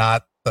 but they're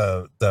not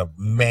the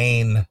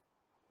main,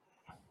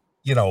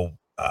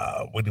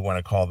 what do you want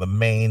to call the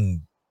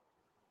main?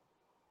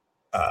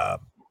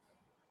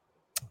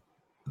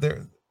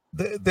 They're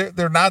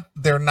not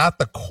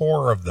the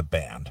core of the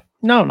band.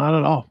 No, not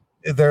at all.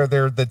 They're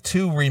the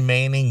two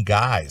remaining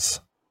guys,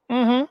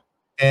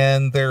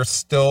 and they're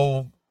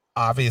still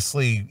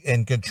obviously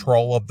in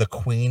control of the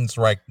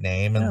Queensryche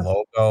name and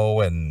logo,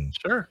 and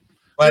sure,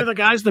 they're the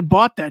guys that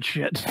bought that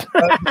shit.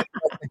 the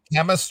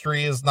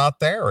chemistry is not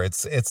there.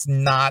 It's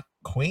not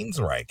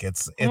Queensryche.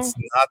 It's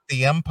not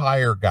the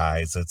Empire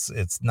guys.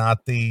 It's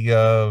not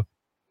the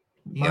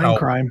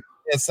Mindcrime.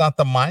 It's not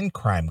the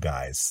Mindcrime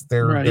guys.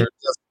 They're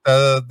just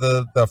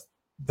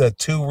the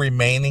two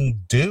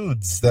remaining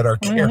dudes that are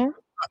carrying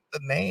the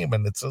name,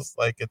 and it's just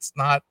like it's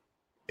not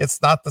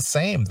the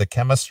same. The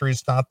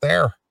chemistry's not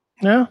there.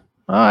 Yeah,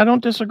 I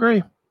don't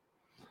disagree.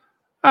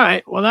 All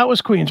right, well, that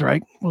was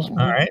Queensryche. All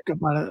right.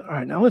 All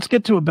right, now let's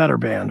get to a better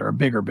band or a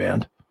bigger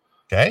band.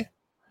 Okay.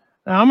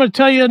 Now I'm going to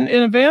tell you in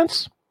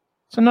advance,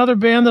 it's another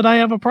band that I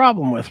have a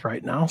problem with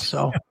right now.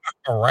 So,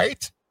 all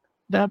right.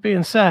 That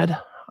being said,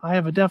 I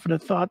have a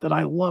definite thought that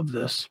I love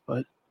this,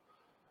 but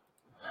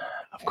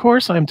of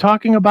course I'm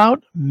talking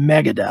about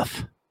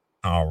Megadeth.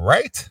 All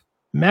right.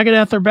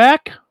 Megadeth are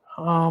back.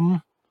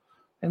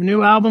 They have a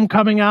new album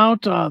coming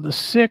out, The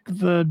Sick,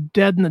 The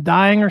Dead, and the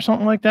Dying, or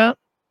something like that.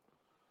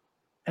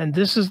 And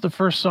this is the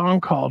first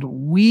song called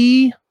what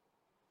is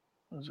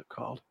it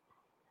called?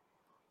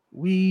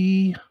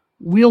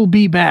 We'll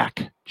Be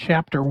Back,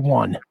 Chapter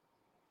 1.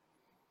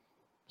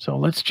 So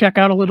let's check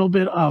out a little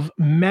bit of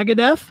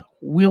Megadeth,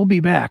 We'll Be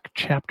Back,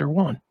 Chapter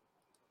 1.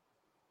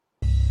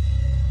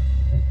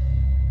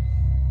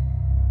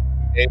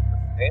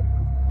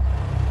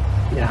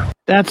 Yeah,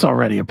 that's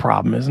already a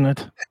problem, isn't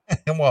it?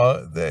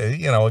 Well,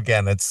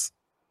 again, it's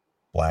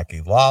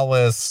Blackie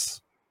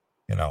Lawless,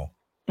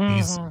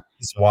 he's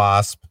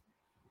Wasp,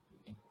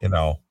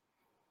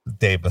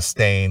 Dave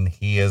Mustaine,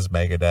 he is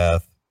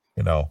Megadeth,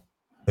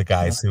 the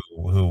guys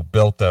who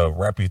built a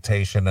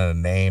reputation and a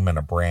name and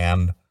a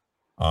brand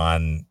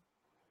on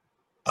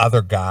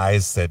other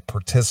guys that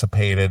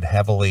participated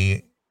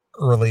heavily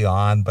early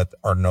on, but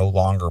are no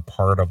longer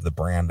part of the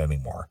brand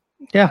anymore.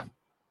 Yeah.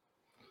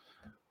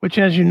 Which,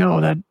 as you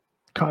know, that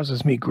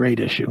causes me great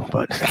issue,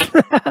 but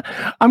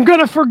I'm going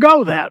to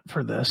forgo that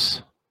for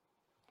this.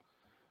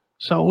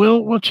 So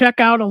we'll check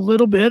out a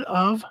little bit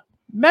of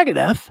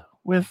Megadeth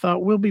with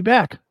We'll Be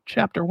Back,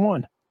 Chapter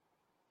 1.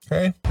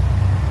 Okay.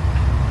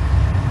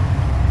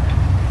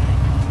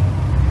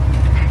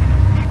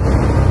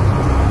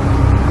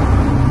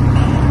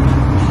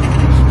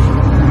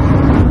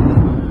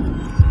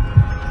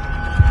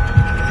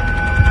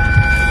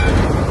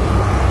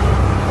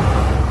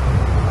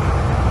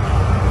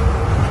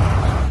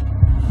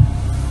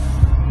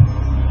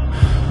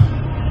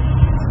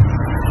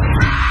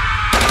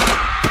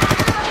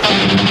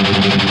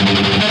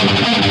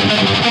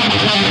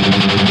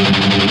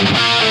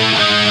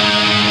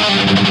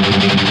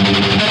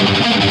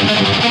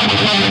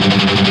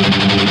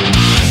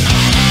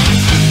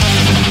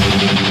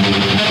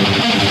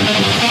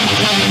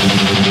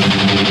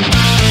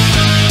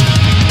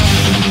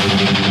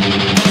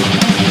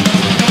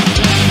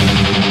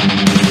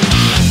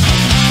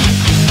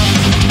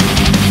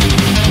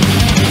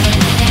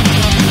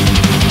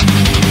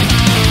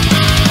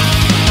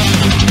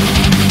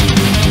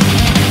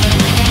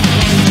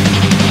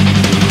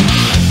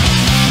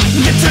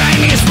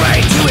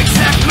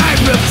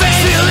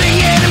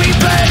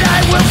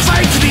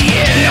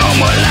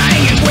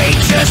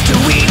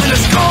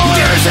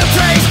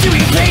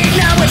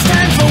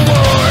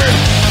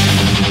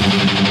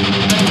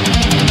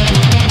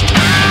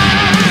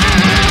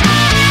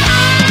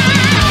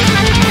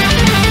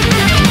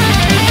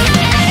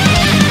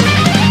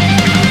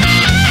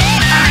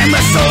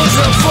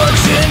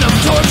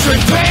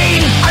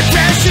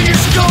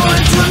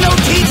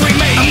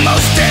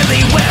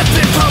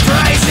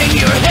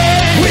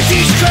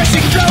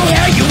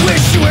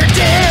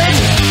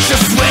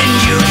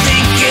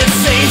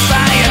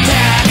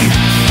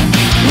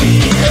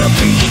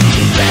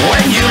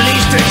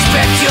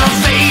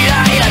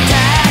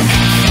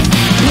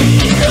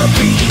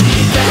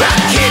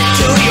 Rock it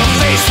to your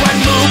face, one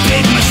move,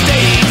 big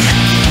mistake.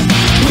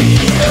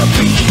 We'll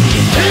be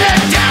back.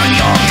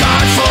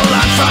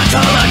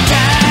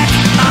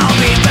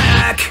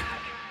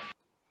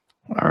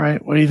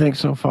 right. What do you think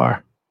so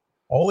far?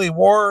 Holy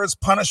Wars,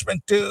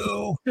 Punishment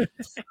 2. I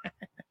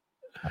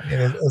mean,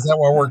 is that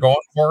what we're going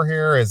for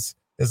here? Is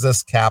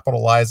this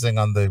capitalizing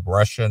on the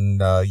Russian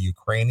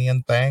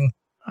Ukrainian thing?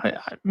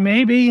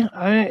 Maybe.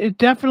 It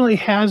definitely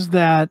has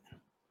that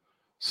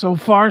so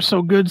far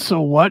so good so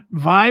what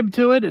vibe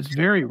to it. It's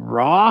very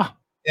raw.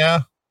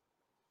 Yeah.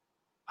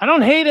 I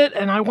don't hate it,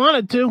 and I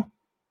wanted to.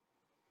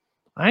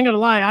 I ain't gonna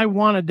lie, I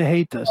wanted to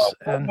hate this.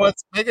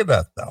 What's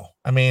Megadeth though?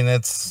 I mean,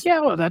 it's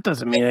well, that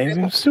doesn't mean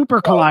anything.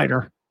 Super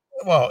Collider.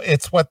 Well,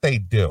 it's what they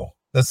do.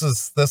 It's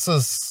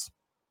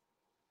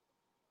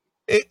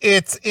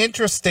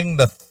interesting,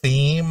 the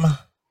theme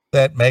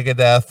that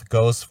Megadeth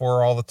goes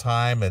for all the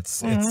time.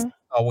 It's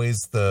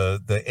always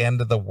the end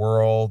of the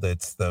world.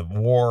 It's the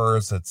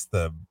wars. It's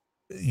the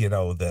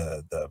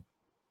the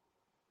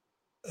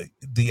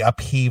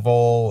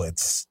upheaval.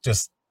 It's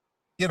just,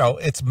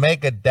 it's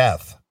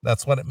Megadeth.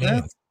 That's what it means.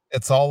 Yeah.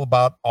 It's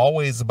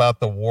always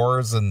about the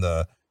wars and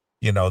the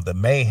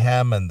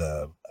mayhem and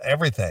the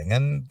everything.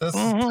 And this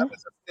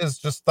is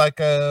just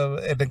like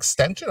an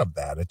extension of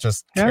that. It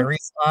just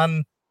carries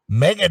on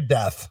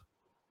Megadeth.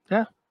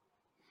 Yeah.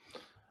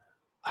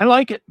 I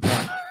like it.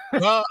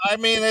 Well, I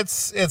mean,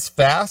 it's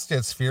fast,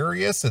 it's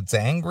furious, it's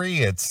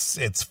angry, it's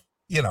Dave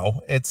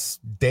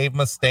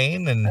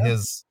Mustaine and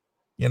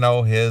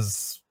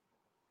his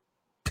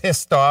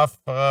pissed off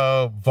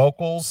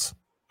vocals.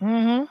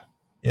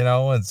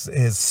 It's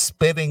his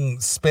spitting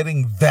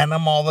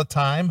venom all the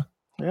time.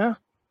 Yeah.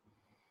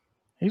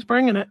 He's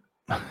bringing it.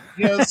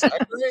 Yes, I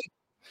agree.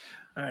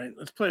 All right,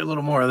 let's play a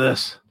little more of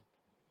this.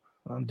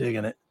 I'm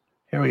digging it.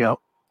 Here we go.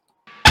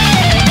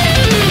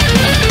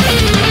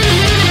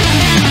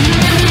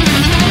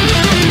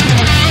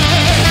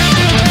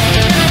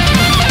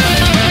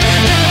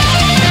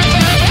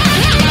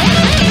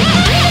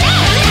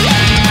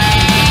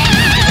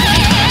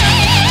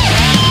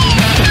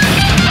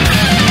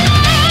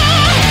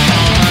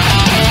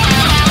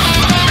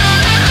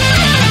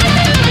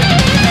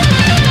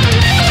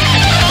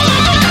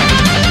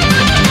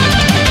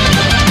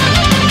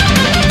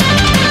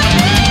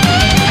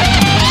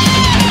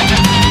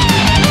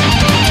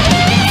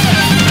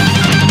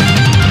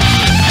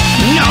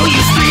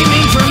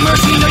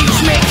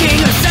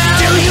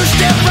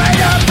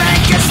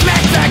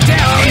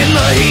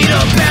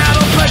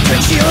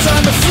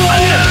 On the floor,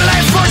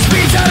 life force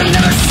speeds out and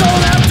never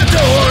sold out the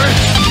door.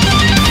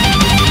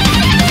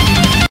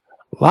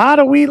 A lot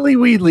of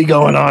wheedly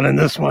going on in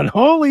this one.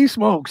 Holy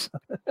smokes.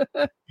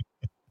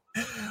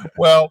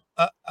 Well,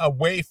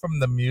 away from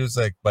the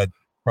music, but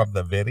from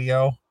the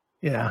video.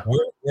 Yeah.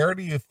 Where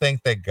do you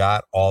think they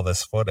got all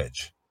this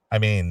footage? I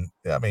mean,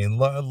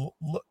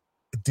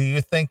 do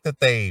you think that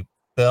they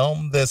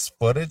filmed this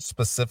footage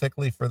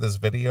specifically for this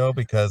video?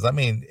 Because, I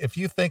mean, if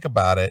you think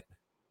about it,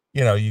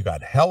 you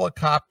got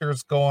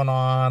helicopters going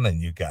on and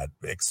you got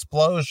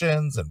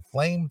explosions and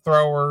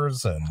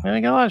flamethrowers and I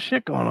got a lot of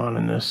shit going on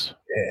in this.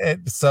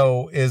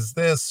 So is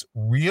this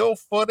real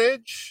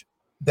footage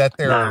that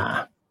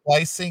they're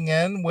splicing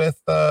in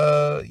with,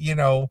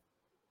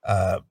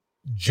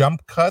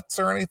 jump cuts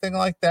or anything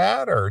like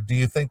that? Or do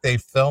you think they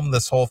filmed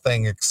this whole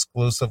thing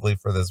exclusively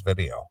for this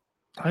video?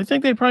 I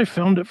think they probably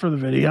filmed it for the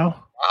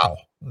video. Wow.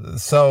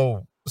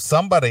 So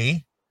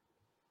somebody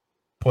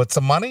put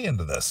some money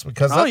into this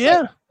because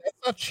it's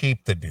not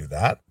cheap to do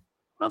that.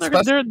 Well,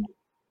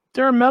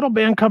 they're a metal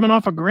band coming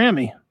off a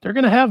Grammy. They're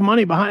going to have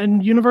money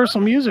behind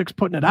Universal Music's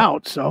putting it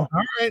out. So,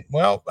 all right.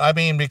 Well, I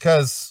mean,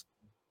 because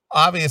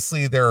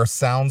obviously there are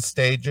sound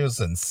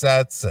stages and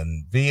sets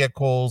and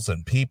vehicles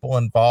and people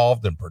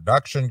involved and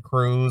production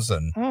crews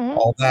and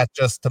all that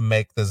just to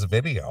make this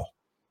video.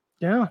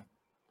 Yeah.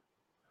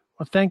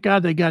 Well, thank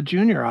God they got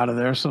Junior out of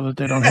there so that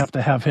they don't have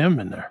to have him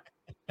in there.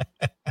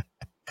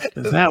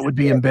 That would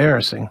be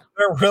embarrassing.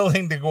 They're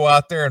willing to go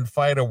out there and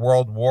fight a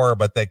world war,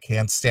 but they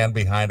can't stand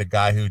behind a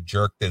guy who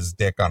jerked his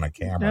dick on a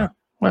camera.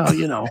 Yeah.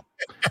 Well,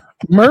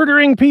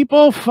 murdering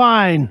people,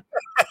 fine.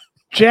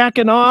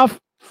 Jacking off,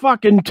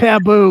 fucking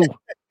taboo.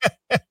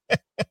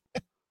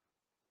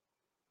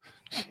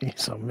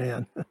 Jeez, oh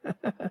man.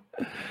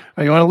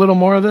 You want a little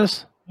more of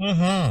this?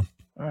 All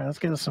right, let's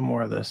get us some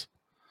more of this.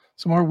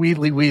 Some more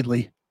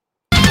wheedly.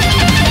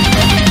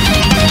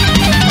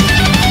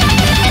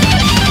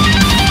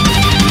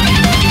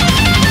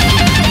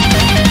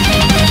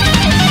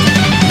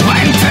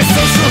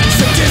 Antisocial,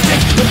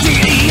 sadistic, the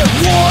deity of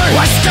war.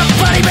 Washed up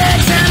body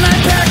bags and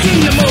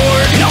unpacking the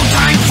morgue. No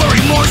time for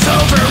remorse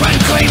over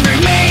unclaimed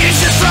remains.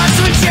 Just lots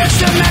of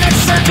systematic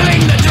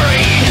circling the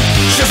drain.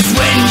 Just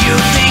when you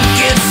think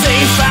it's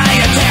safe, I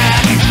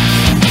attack.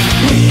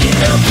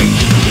 We'll be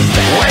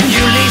back. When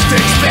you least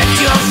expect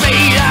your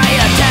fate, I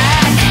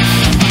attack.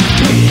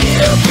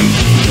 We'll be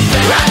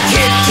back. I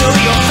kick to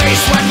your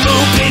face, one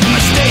little big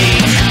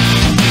mistake.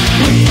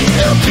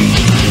 We'll be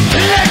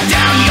back. Let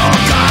down your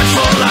guard,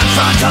 full on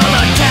frontal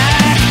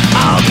attack.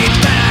 I'll be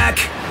back.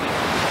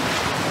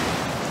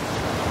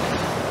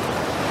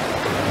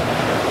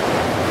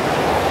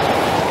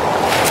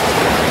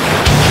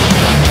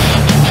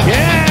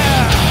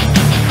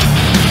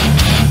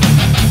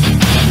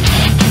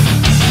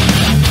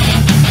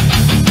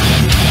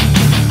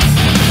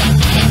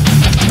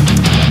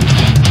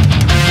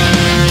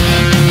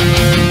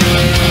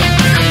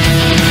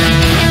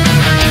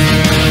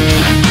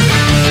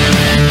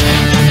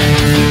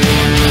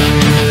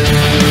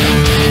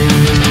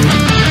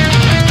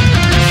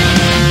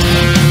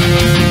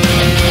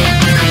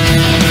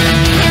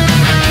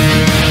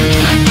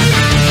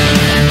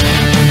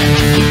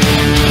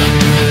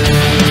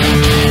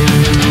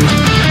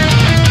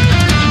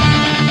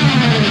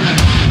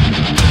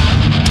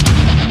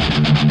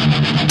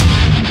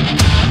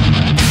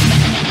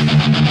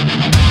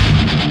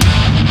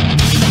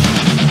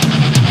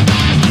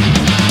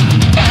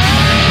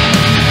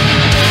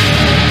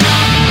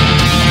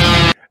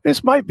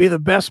 This might be the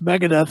best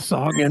Megadeth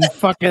song in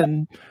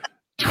fucking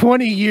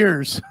 20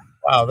 years.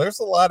 Wow, there's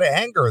a lot of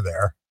anger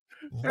there.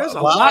 There's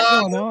a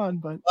lot going on,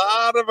 but a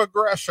lot of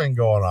aggression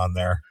going on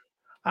there.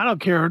 I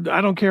don't care. I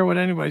don't care what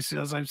anybody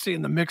says. I've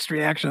seen the mixed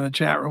reaction in the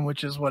chat room,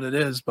 which is what it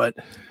is. But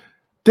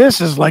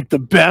this is like the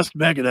best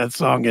Megadeth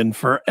song in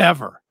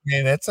forever. I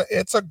mean,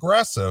 it's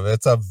aggressive.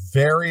 It's a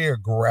very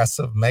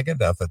aggressive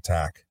Megadeth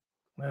attack.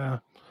 Yeah.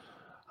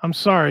 I'm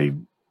sorry,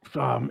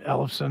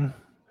 Ellefson.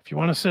 If you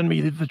want to send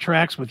me the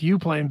tracks with you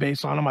playing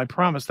bass on them, I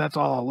promise that's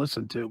all I'll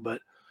listen to. But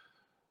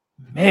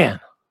man,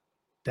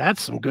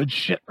 that's some good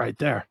shit right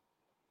there.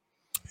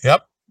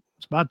 Yep.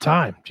 It's about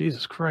time.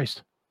 Jesus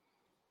Christ.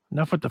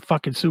 Enough with the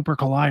fucking Super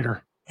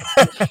Collider.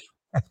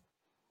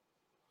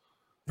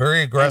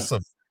 Very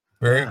aggressive.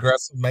 Very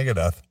aggressive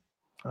Megadeth.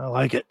 I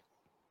like it.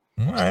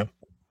 All right.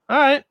 All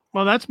right.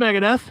 Well, that's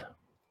Megadeth.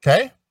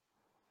 Okay.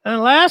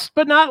 And last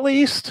but not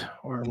least,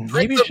 or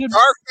maybe Prince of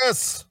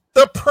Darkness.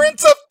 The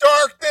Prince of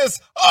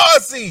Darkness.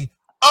 Ozzy.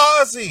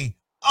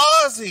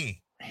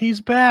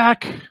 He's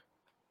back.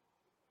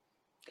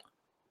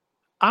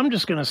 I'm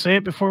just going to say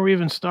it before we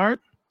even start.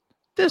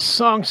 This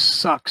song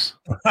sucks.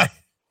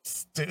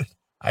 Dude,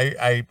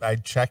 I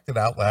checked it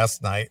out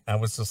last night. I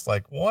was just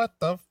like, what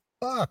the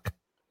fuck?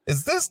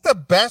 Is this the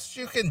best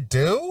you can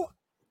do?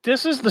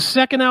 This is the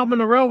second album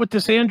in a row with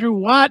this Andrew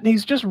Watt, and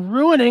he's just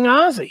ruining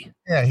Ozzy.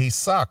 Yeah, he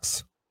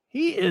sucks.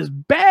 He is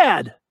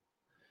bad.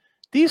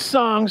 These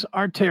songs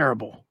are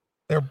terrible.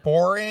 They're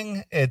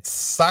boring. It's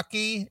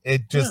sucky.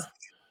 It just...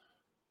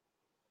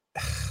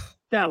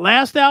 That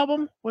last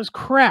album was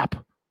crap.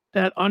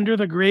 That Under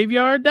the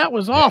Graveyard, that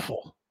was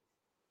awful.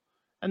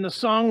 And the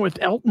song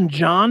with Elton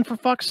John, for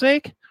fuck's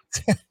sake.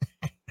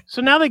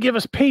 So now they give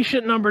us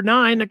Patient Number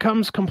 9 that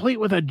comes complete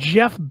with a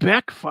Jeff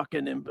Beck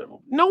fucking...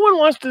 No one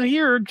wants to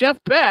hear Jeff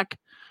Beck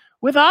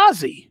with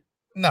Ozzy.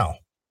 No.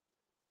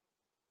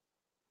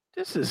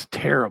 This is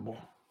terrible.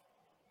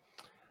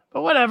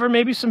 But whatever,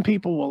 maybe some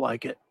people will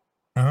like it.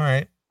 All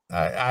right.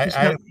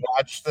 I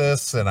watched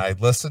this and I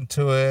listened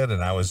to it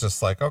and I was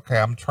just like, okay,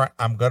 I'm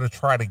going to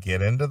try to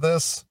get into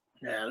this.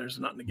 Yeah, there's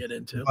nothing to get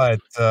into.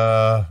 But,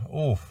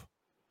 oof.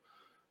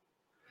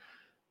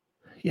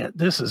 Yeah,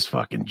 this is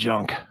fucking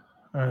junk.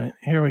 All right,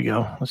 here we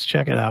go. Let's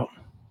check it out.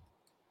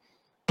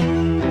 Is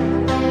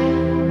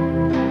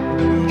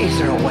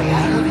there a way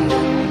out of it?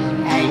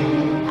 Hey,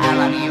 I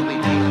love you,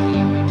 baby.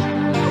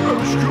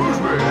 Excuse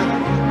me.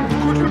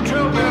 Could you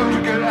tell them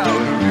to get out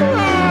of here? I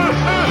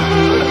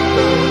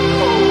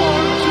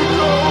want to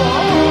go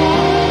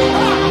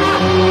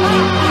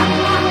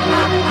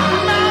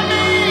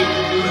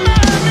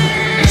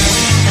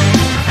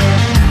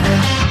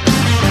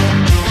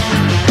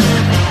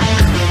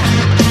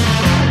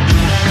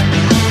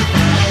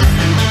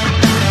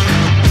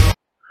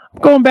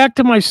Going back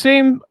to my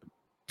same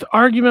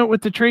argument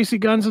with the Tracy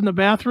Guns in the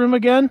bathroom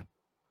again.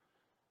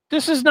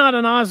 This is not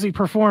an Ozzy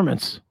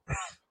performance.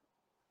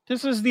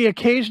 This is the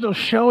occasional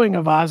showing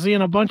of Ozzy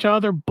and a bunch of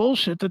other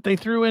bullshit that they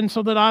threw in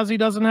so that Ozzy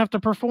doesn't have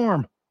to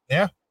perform.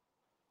 Yeah.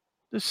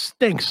 This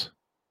stinks.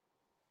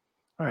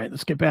 All right,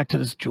 let's get back to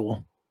this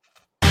Jewel.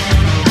 Every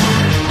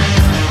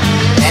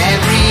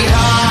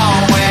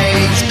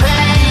hallway's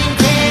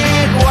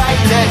painted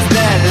white as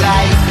the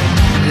light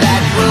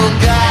that will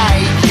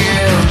guide you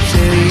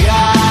to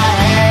your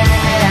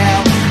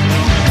hell.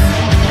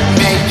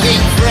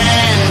 Making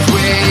friends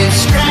with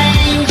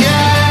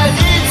strangers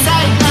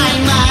inside my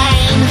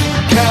mind,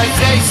 'cause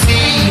they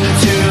seem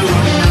to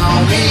know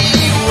me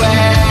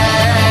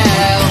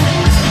well.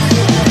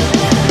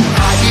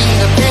 Hiding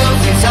the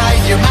pills inside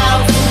your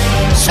mouth,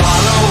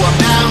 swallow them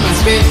down and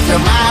spit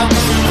them out.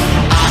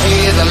 I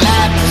hear the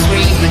laughter,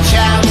 scream and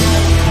shout.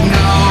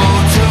 No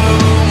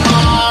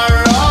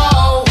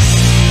tomorrow.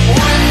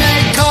 When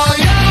they call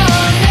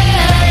your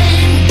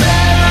name,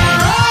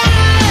 better run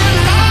and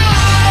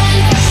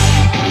hide.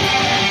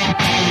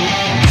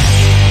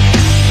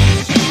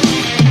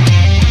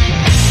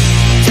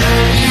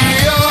 Tell you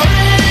you're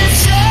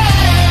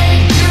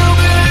insane. You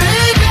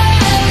believe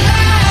in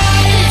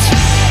lies.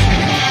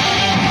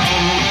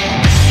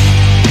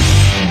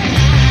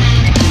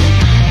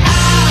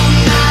 I'm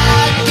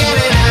not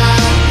getting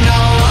out. No,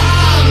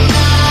 I'm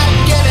not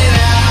getting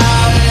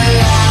out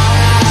alive.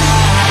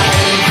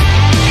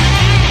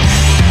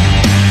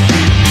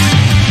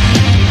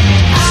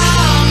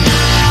 I'm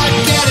not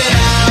getting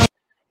out.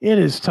 It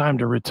is time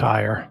to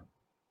retire.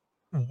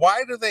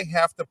 Why do they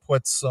have to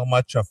put so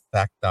much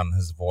effect on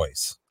his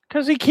voice?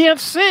 Because he can't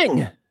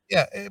sing.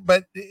 Yeah,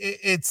 but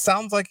it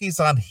sounds like he's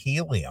on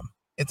helium.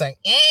 It's like,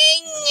 Yeah,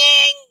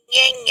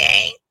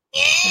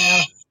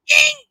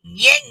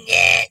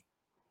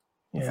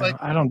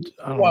 like, I don't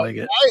well, like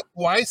it.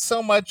 why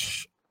so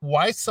much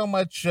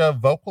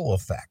vocal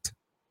effect?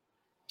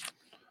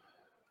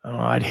 I don't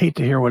know, I'd hate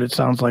to hear what it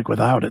sounds like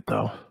without it,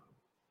 though.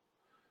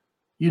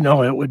 You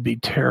know, it would be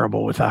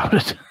terrible without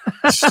it.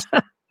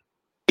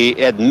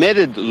 The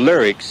admitted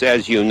lyrics,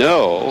 as you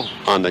know,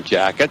 on the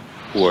jacket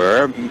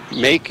were,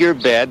 make your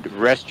bed,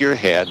 rest your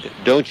head,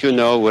 don't you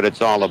know what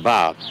it's all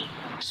about?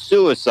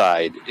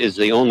 Suicide is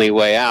the only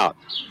way out.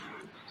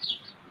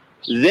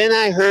 Then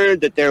I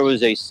heard that there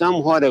was a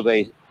somewhat of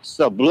a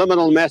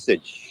subliminal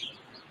message.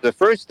 The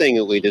first thing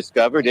that we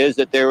discovered is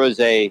that there was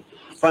a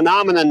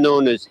phenomenon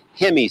known as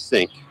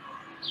hemisync.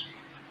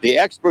 The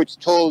experts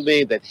told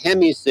me that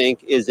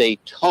hemisync is a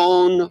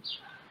tone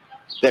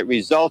that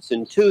results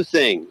in two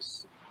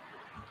things.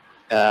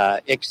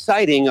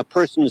 Exciting a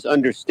person's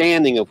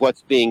understanding of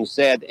what's being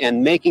said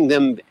and making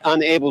them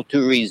unable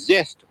to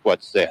resist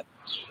what's said.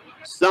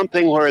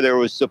 Something where there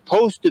was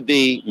supposed to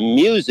be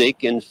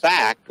music, in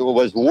fact,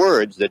 was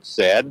words that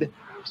said,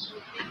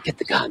 get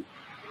the gun,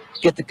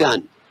 get the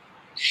gun,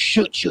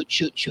 shoot, shoot,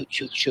 shoot, shoot,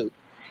 shoot, shoot,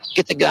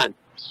 get the gun,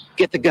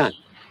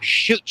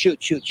 shoot,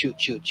 shoot, shoot, shoot,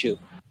 shoot, shoot.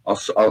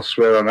 I'll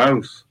swear on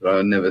oath that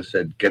I never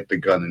said get the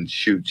gun and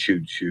shoot,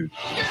 shoot, shoot.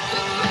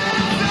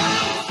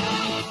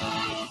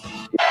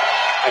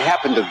 I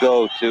happened to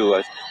go to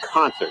a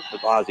concert of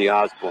Ozzy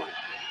Osbourne.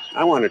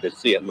 I wanted to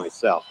see it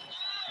myself.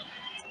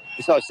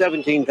 I saw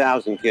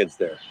 17,000 kids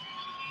there.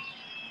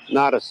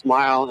 Not a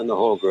smile in the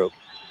whole group.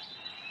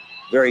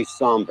 Very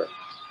somber.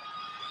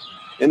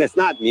 And it's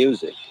not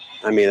music.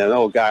 I mean, an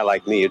old guy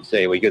like me would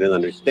say, well, you didn't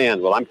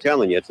understand. Well, I'm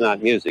telling you, it's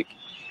not music.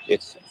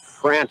 It's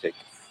frantic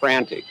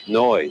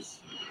noise.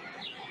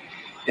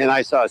 And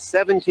I saw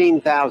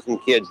 17,000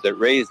 kids that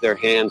raised their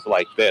hands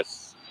like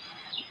this,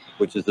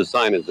 which is the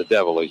sign of the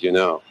devil, as you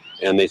know.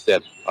 And they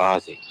said,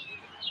 Ozzy,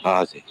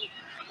 Ozzy,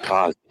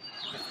 Ozzy,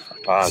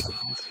 Ozzy.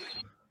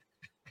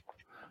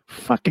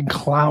 Fucking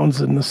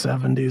clowns in the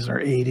 70s or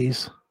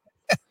 80s.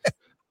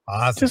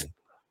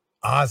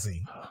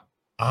 Ozzy.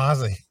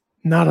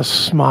 Not a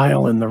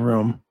smile in the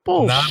room.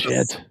 Bullshit. Not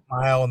a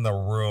smile in the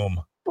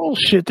room.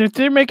 Bullshit.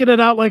 They're making it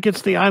out like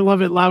it's the I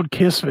Love It Loud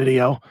Kiss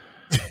video.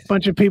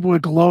 Bunch of people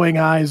with glowing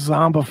eyes,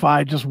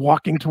 zombified, just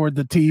walking toward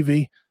the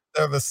TV.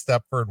 They're the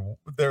Stepford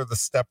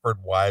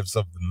wives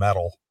of the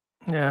metal.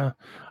 Yeah.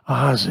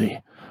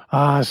 Ozzy,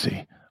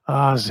 Ozzy,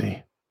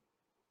 Ozzy.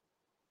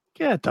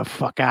 Get the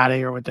fuck out of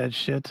here with that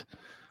shit.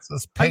 This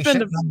is patient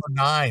number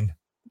 9.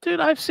 Dude,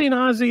 I've seen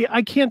Ozzy.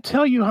 I can't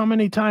tell you how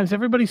many times.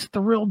 Everybody's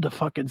thrilled to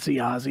fucking see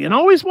Ozzy, and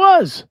always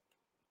was.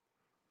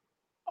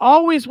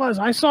 Always was.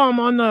 I saw him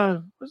on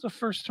what was the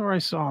first tour I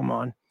saw him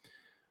on?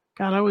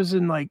 God, I was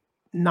in like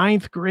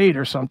 9th grade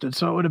or something,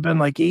 so it would have been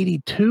like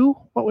 82.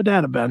 What would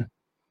that have been?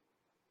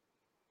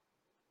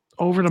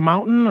 Over the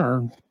Mountain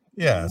or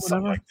yeah, whatever?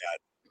 something like that.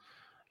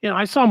 You know,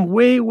 I saw him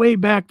way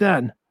back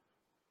then.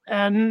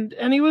 And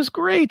he was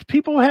great.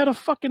 People had a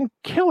fucking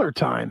killer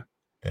time.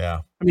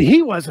 Yeah. I mean,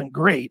 he wasn't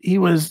great. He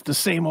was the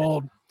same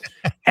old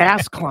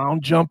ass clown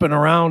jumping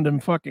around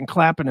and fucking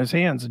clapping his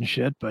hands and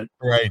shit, but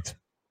right.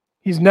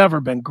 He's never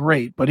been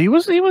great, but he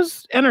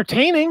was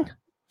entertaining.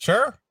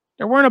 Sure.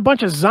 There weren't a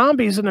bunch of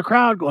zombies in the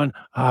crowd going,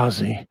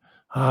 Ozzy,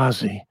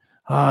 Ozzy,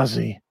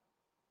 Ozzy.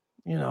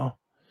 You know,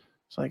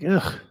 it's like,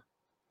 ugh,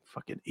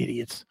 fucking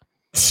idiots.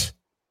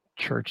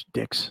 Church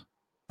dicks.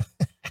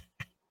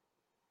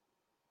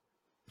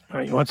 All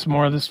right, you want some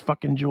more of this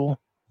fucking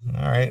Jewel?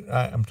 All right.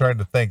 I'm trying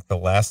to think the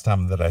last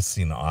time that I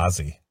seen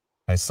Ozzy.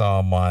 I saw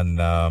him on,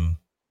 I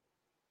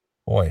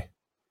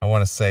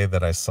want to say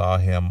that I saw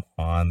him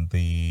on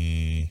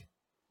the,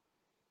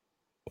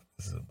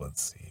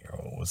 let's see here.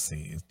 What was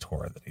the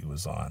tour that he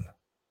was on?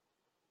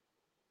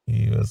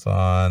 He was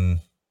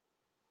on,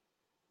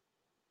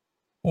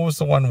 what was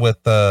the one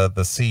with the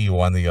CU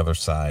on the other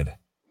side?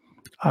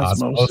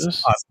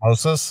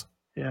 Osmosis.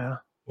 Yeah.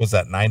 Was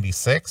that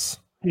 96?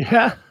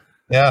 Yeah.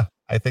 Yeah.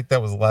 I think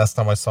that was the last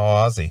time I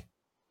saw Ozzy.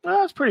 Well,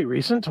 that's pretty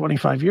recent,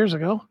 25 years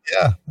ago.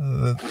 Yeah.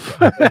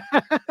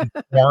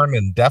 Warren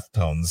and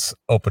Deftones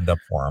opened up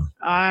for him.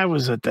 I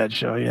was at that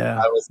show,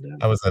 yeah.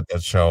 I was at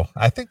that show.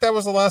 I think that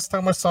was the last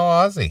time I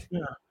saw Ozzy.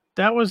 Yeah.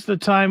 That was the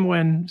time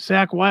when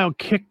Zakk Wylde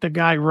kicked the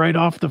guy right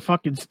off the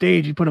fucking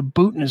stage. He put a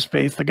boot in his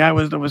face. The guy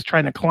was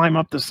trying to climb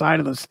up the side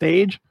of the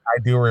stage. I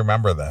do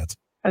remember that.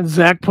 And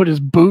Zakk put his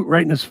boot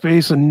right in his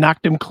face and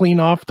knocked him clean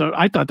off.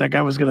 I thought that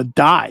guy was going to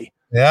die.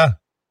 Yeah.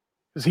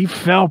 Because he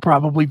fell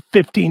probably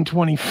 15,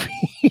 20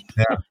 feet.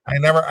 Yeah.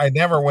 I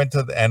never went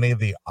to any of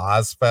the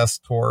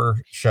Ozfest tour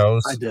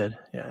shows. I did,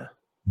 yeah.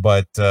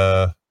 But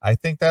I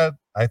think that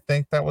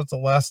was the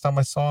last time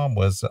I saw him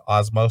was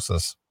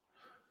Osmosis.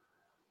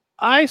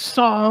 I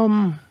saw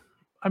him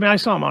on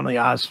the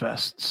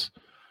Ozfests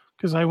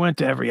because I went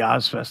to every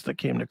Ozfest that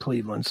came to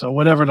Cleveland. So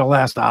whatever the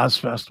last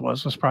Ozfest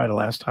was probably the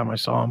last time I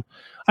saw him.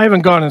 I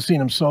haven't gone and seen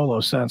him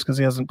solo since because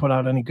he hasn't put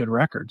out any good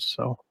records.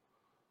 So,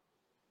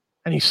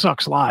 and he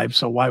sucks live.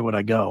 So why would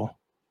I go?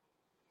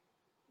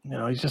 You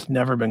know, he's just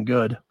never been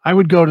good. I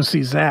would go to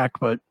see Zakk,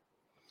 but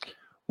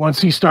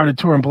once he started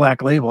touring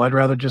Black Label, I'd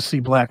rather just see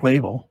Black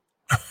Label,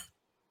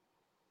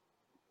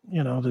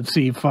 you know, than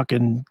see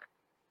fucking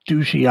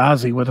douchey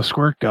Ozzy with a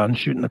squirt gun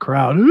shooting the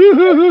crowd.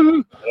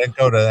 I didn't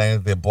go to any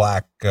of the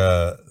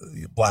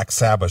Black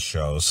Sabbath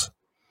shows.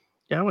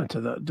 Yeah, I went to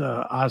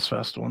the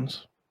Ozfest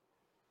ones.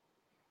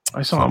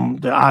 I saw him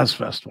the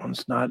Ozfest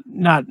ones,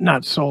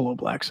 not solo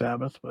Black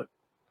Sabbath, but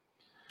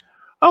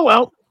oh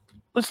well.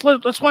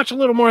 Let's watch a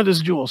little more of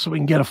this Jewel so we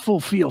can get a full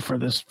feel for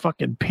this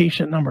fucking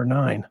patient number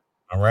 9.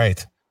 All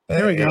right.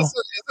 There we go.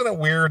 Isn't it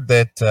weird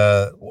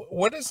that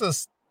what is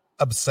this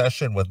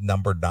obsession with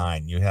number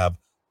 9? You have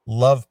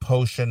Love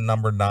Potion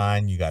number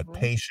 9, you got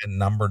Patient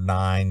number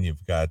 9,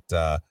 you've got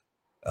the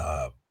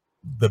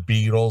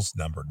Beatles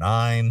number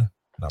 9.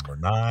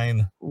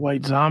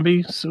 White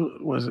Zombie. So,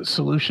 was it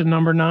Solution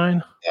number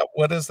 9? Yeah,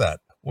 what is that?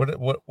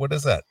 What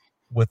is that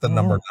with the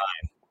number 9?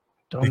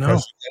 Don't Because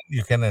know.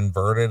 you can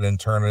invert it and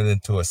turn it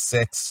into a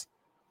 6.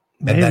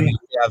 Maybe. And then you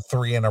have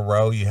 3 in a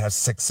row, you have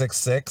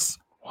 666.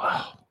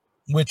 Wow.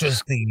 Which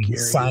is the Scary.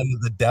 sign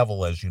of the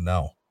devil, as you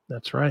know.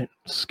 That's right.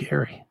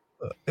 Scary.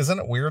 Isn't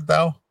it weird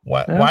though?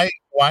 Yeah.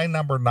 Why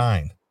number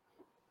 9?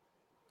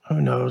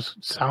 Who knows?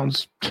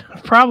 Sounds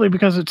probably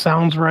because it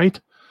sounds right.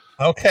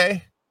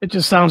 Okay. It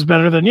just sounds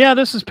better than, yeah,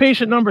 this is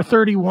patient number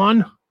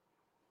 31.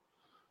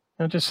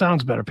 It just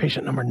sounds better.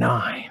 Patient number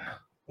 9.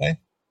 Okay.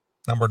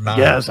 Number 9.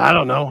 Yes, I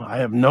don't know. I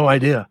have no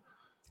idea.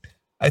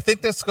 I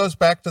think this goes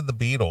back to the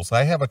Beatles.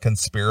 I have a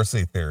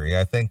conspiracy theory.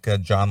 I think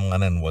John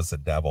Lennon was the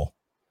devil.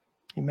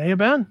 He may have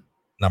been.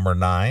 Number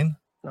 9.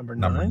 Number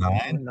Number 9.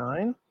 nine. Number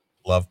 9.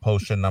 Love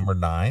Potion number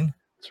 9.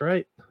 That's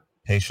right.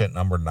 Patient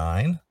number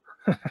 9.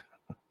 All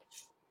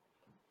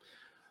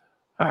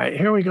right,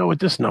 here we go with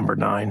this number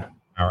 9.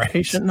 All right.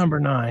 Patient number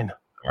 9.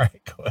 All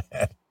right, go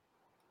ahead.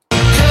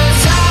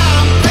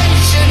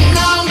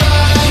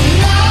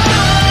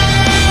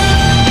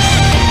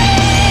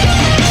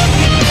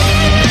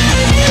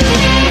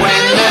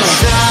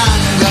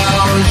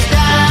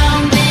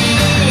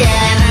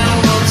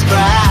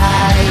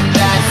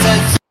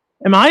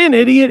 Am I an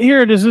idiot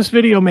here, or does this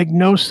video make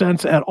no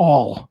sense at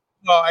all?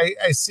 No,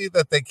 I see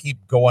that they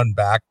keep going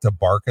back to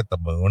Bark at the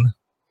Moon.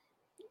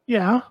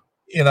 Yeah.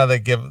 You know, they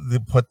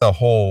put the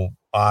whole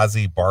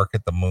Ozzy Bark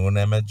at the Moon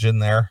image in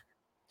there.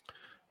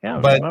 Yeah,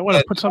 But- I want to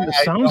but put something I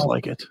that sounds don't-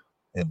 like it.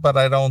 But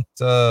I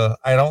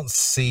don't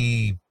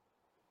see.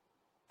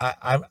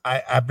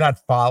 I'm not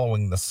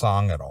following the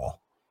song at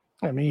all.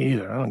 Yeah, me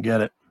either. I don't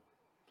get it.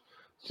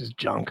 It's just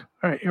junk.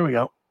 All right, here we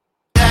go.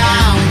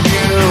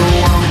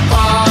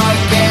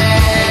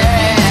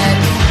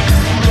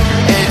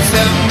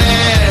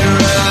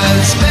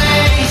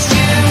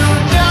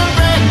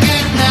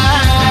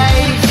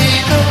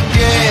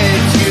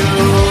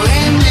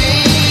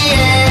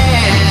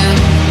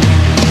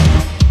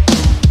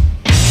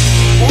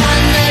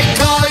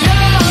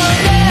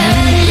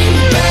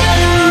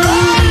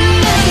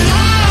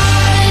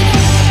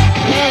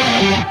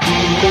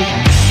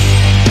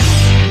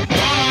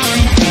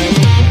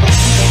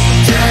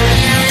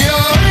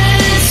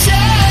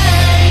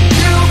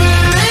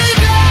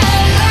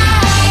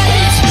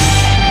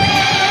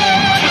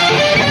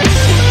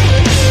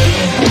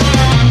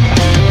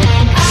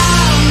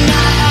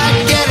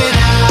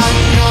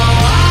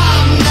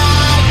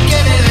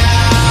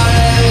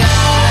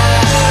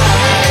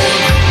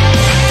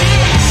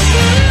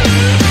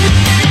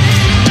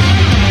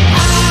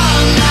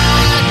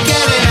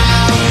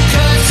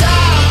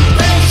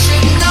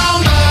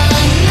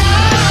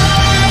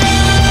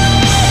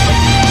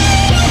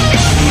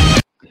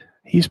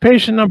 He's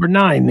patient number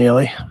 9,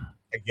 Neely.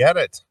 I get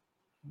it.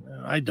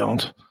 I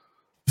don't.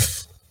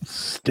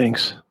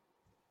 Stinks.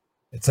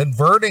 It's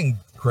inverting,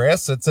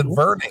 Chris. It's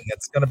inverting.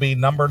 It's going to be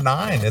number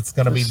 9. It's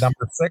going to be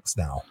number 6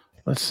 now.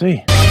 Let's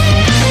see.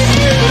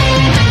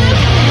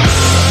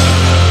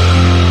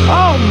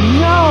 Oh,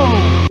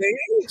 no.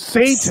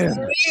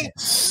 Satan.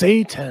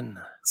 Satan.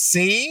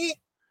 See?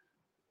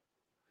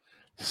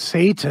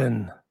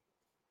 Satan.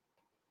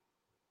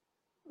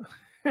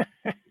 This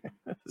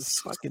is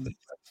fucking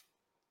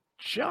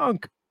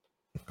junk.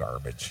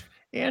 Garbage.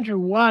 Andrew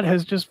Watt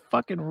has just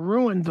fucking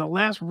ruined the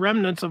last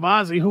remnants of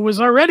Ozzy, who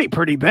was already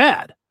pretty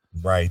bad.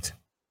 Right.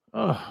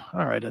 Oh,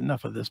 all right.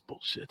 Enough of this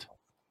bullshit.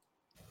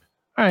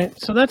 All right.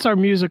 So that's our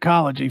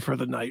musicology for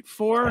the night.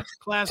 4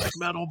 classic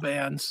metal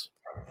bands.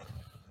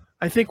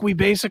 I think we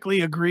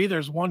basically agree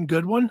there's one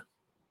good one.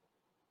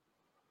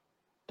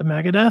 The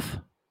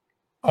Megadeth.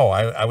 Oh,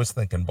 I was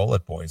thinking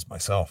Bulletboys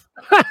myself.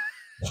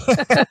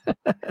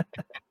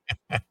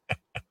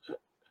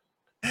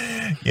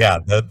 Yeah,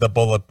 the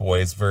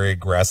Bulletboys, very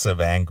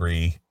aggressive,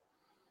 angry.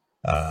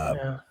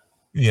 Yeah.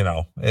 You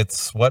know,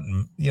 it's what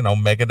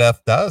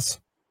Megadeth does.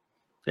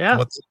 Yeah.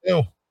 What's it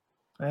do?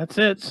 That's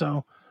it.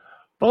 So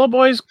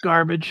Bulletboys,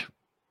 garbage.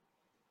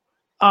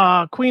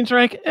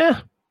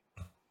 Queensryche,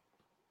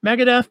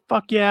 Megadeth,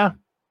 fuck yeah.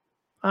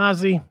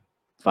 Ozzy,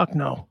 fuck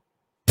no.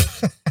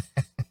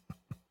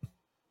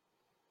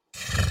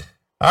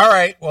 All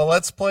right, well,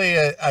 let's play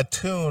a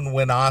tune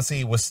when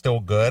Ozzy was still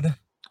good.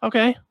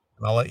 Okay.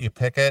 And I'll let you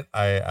pick it.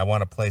 I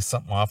want to play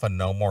something off of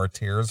No More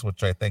Tears,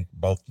 which I think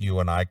both you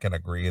and I can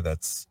agree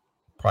that's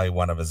probably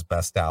one of his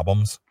best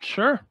albums.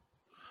 Sure.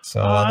 So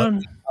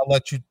I'll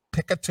let you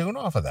pick a tune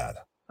off of that.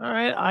 All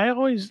right.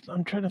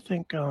 I'm trying to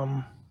think.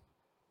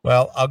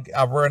 Well,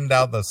 I'll run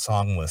down the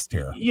song list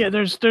here. Yeah,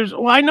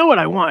 well, I know what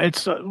I want.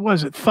 It's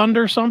was it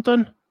Thunder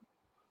something?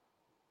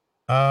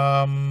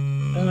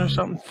 Isn't there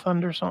something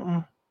Thunder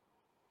something?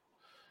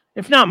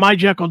 If not, My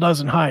Jekyll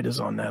Doesn't Hide is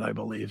on that, I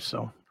believe.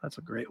 So that's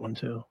a great one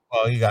too.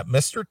 Well, you got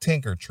Mr.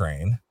 Tinker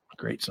Train.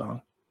 Great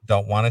song.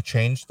 Don't Want to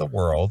Change the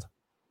World,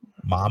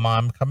 Mama,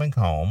 I'm Coming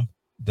Home,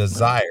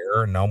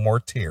 Desire, No More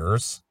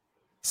Tears,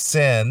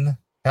 Sin,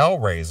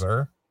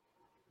 Hellraiser,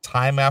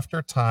 Time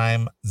After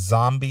Time,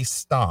 Zombie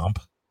Stomp,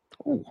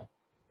 Ooh.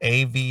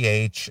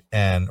 AVH,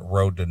 and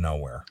Road to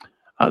Nowhere.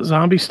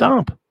 Zombie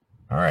Stomp.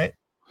 All right.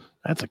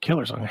 That's a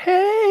killer song.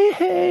 Hey,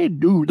 hey,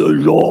 do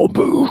the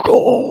zombie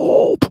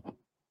stomp.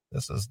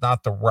 This is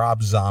not the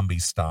Rob Zombie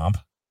Stomp.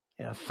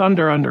 Yeah,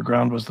 Thunder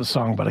Underground was the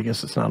song, but I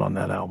guess it's not on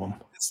that album.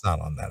 It's not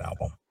on that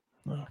album.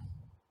 No.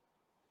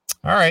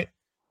 All right.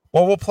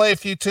 Well, we'll play a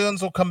few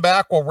tunes. We'll come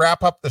back. We'll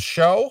wrap up the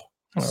show.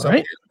 All So right.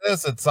 here it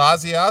is. It's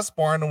Ozzy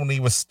Osbourne when he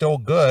was still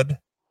good.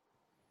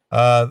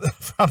 From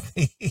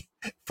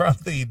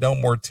the No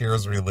More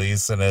Tears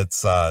release, and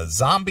it's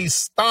Zombie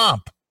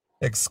Stomp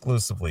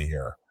exclusively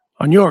here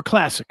On your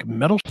classic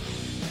metal.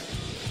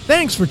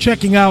 Thanks for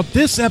checking out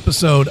this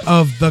episode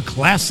of The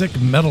Classic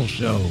Metal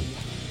Show.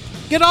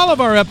 Get all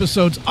of our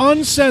episodes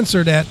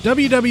uncensored at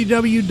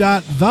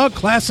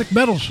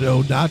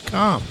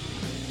www.theclassicmetalshow.com.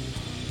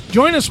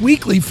 Join us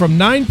weekly from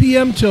 9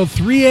 p.m. till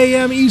 3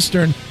 a.m.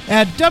 Eastern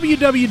at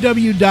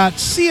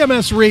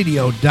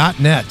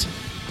www.cmsradio.net.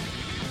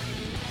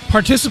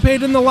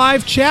 Participate in the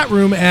live chat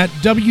room at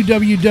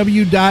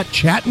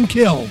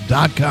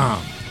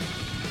www.chatandkill.com.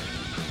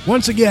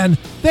 Once again,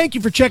 thank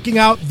you for checking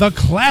out The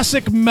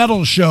Classic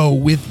Metal Show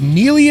with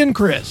Neeley and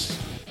Chris.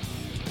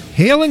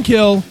 Hail and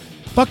kill,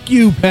 fuck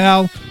you,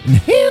 pal,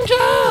 and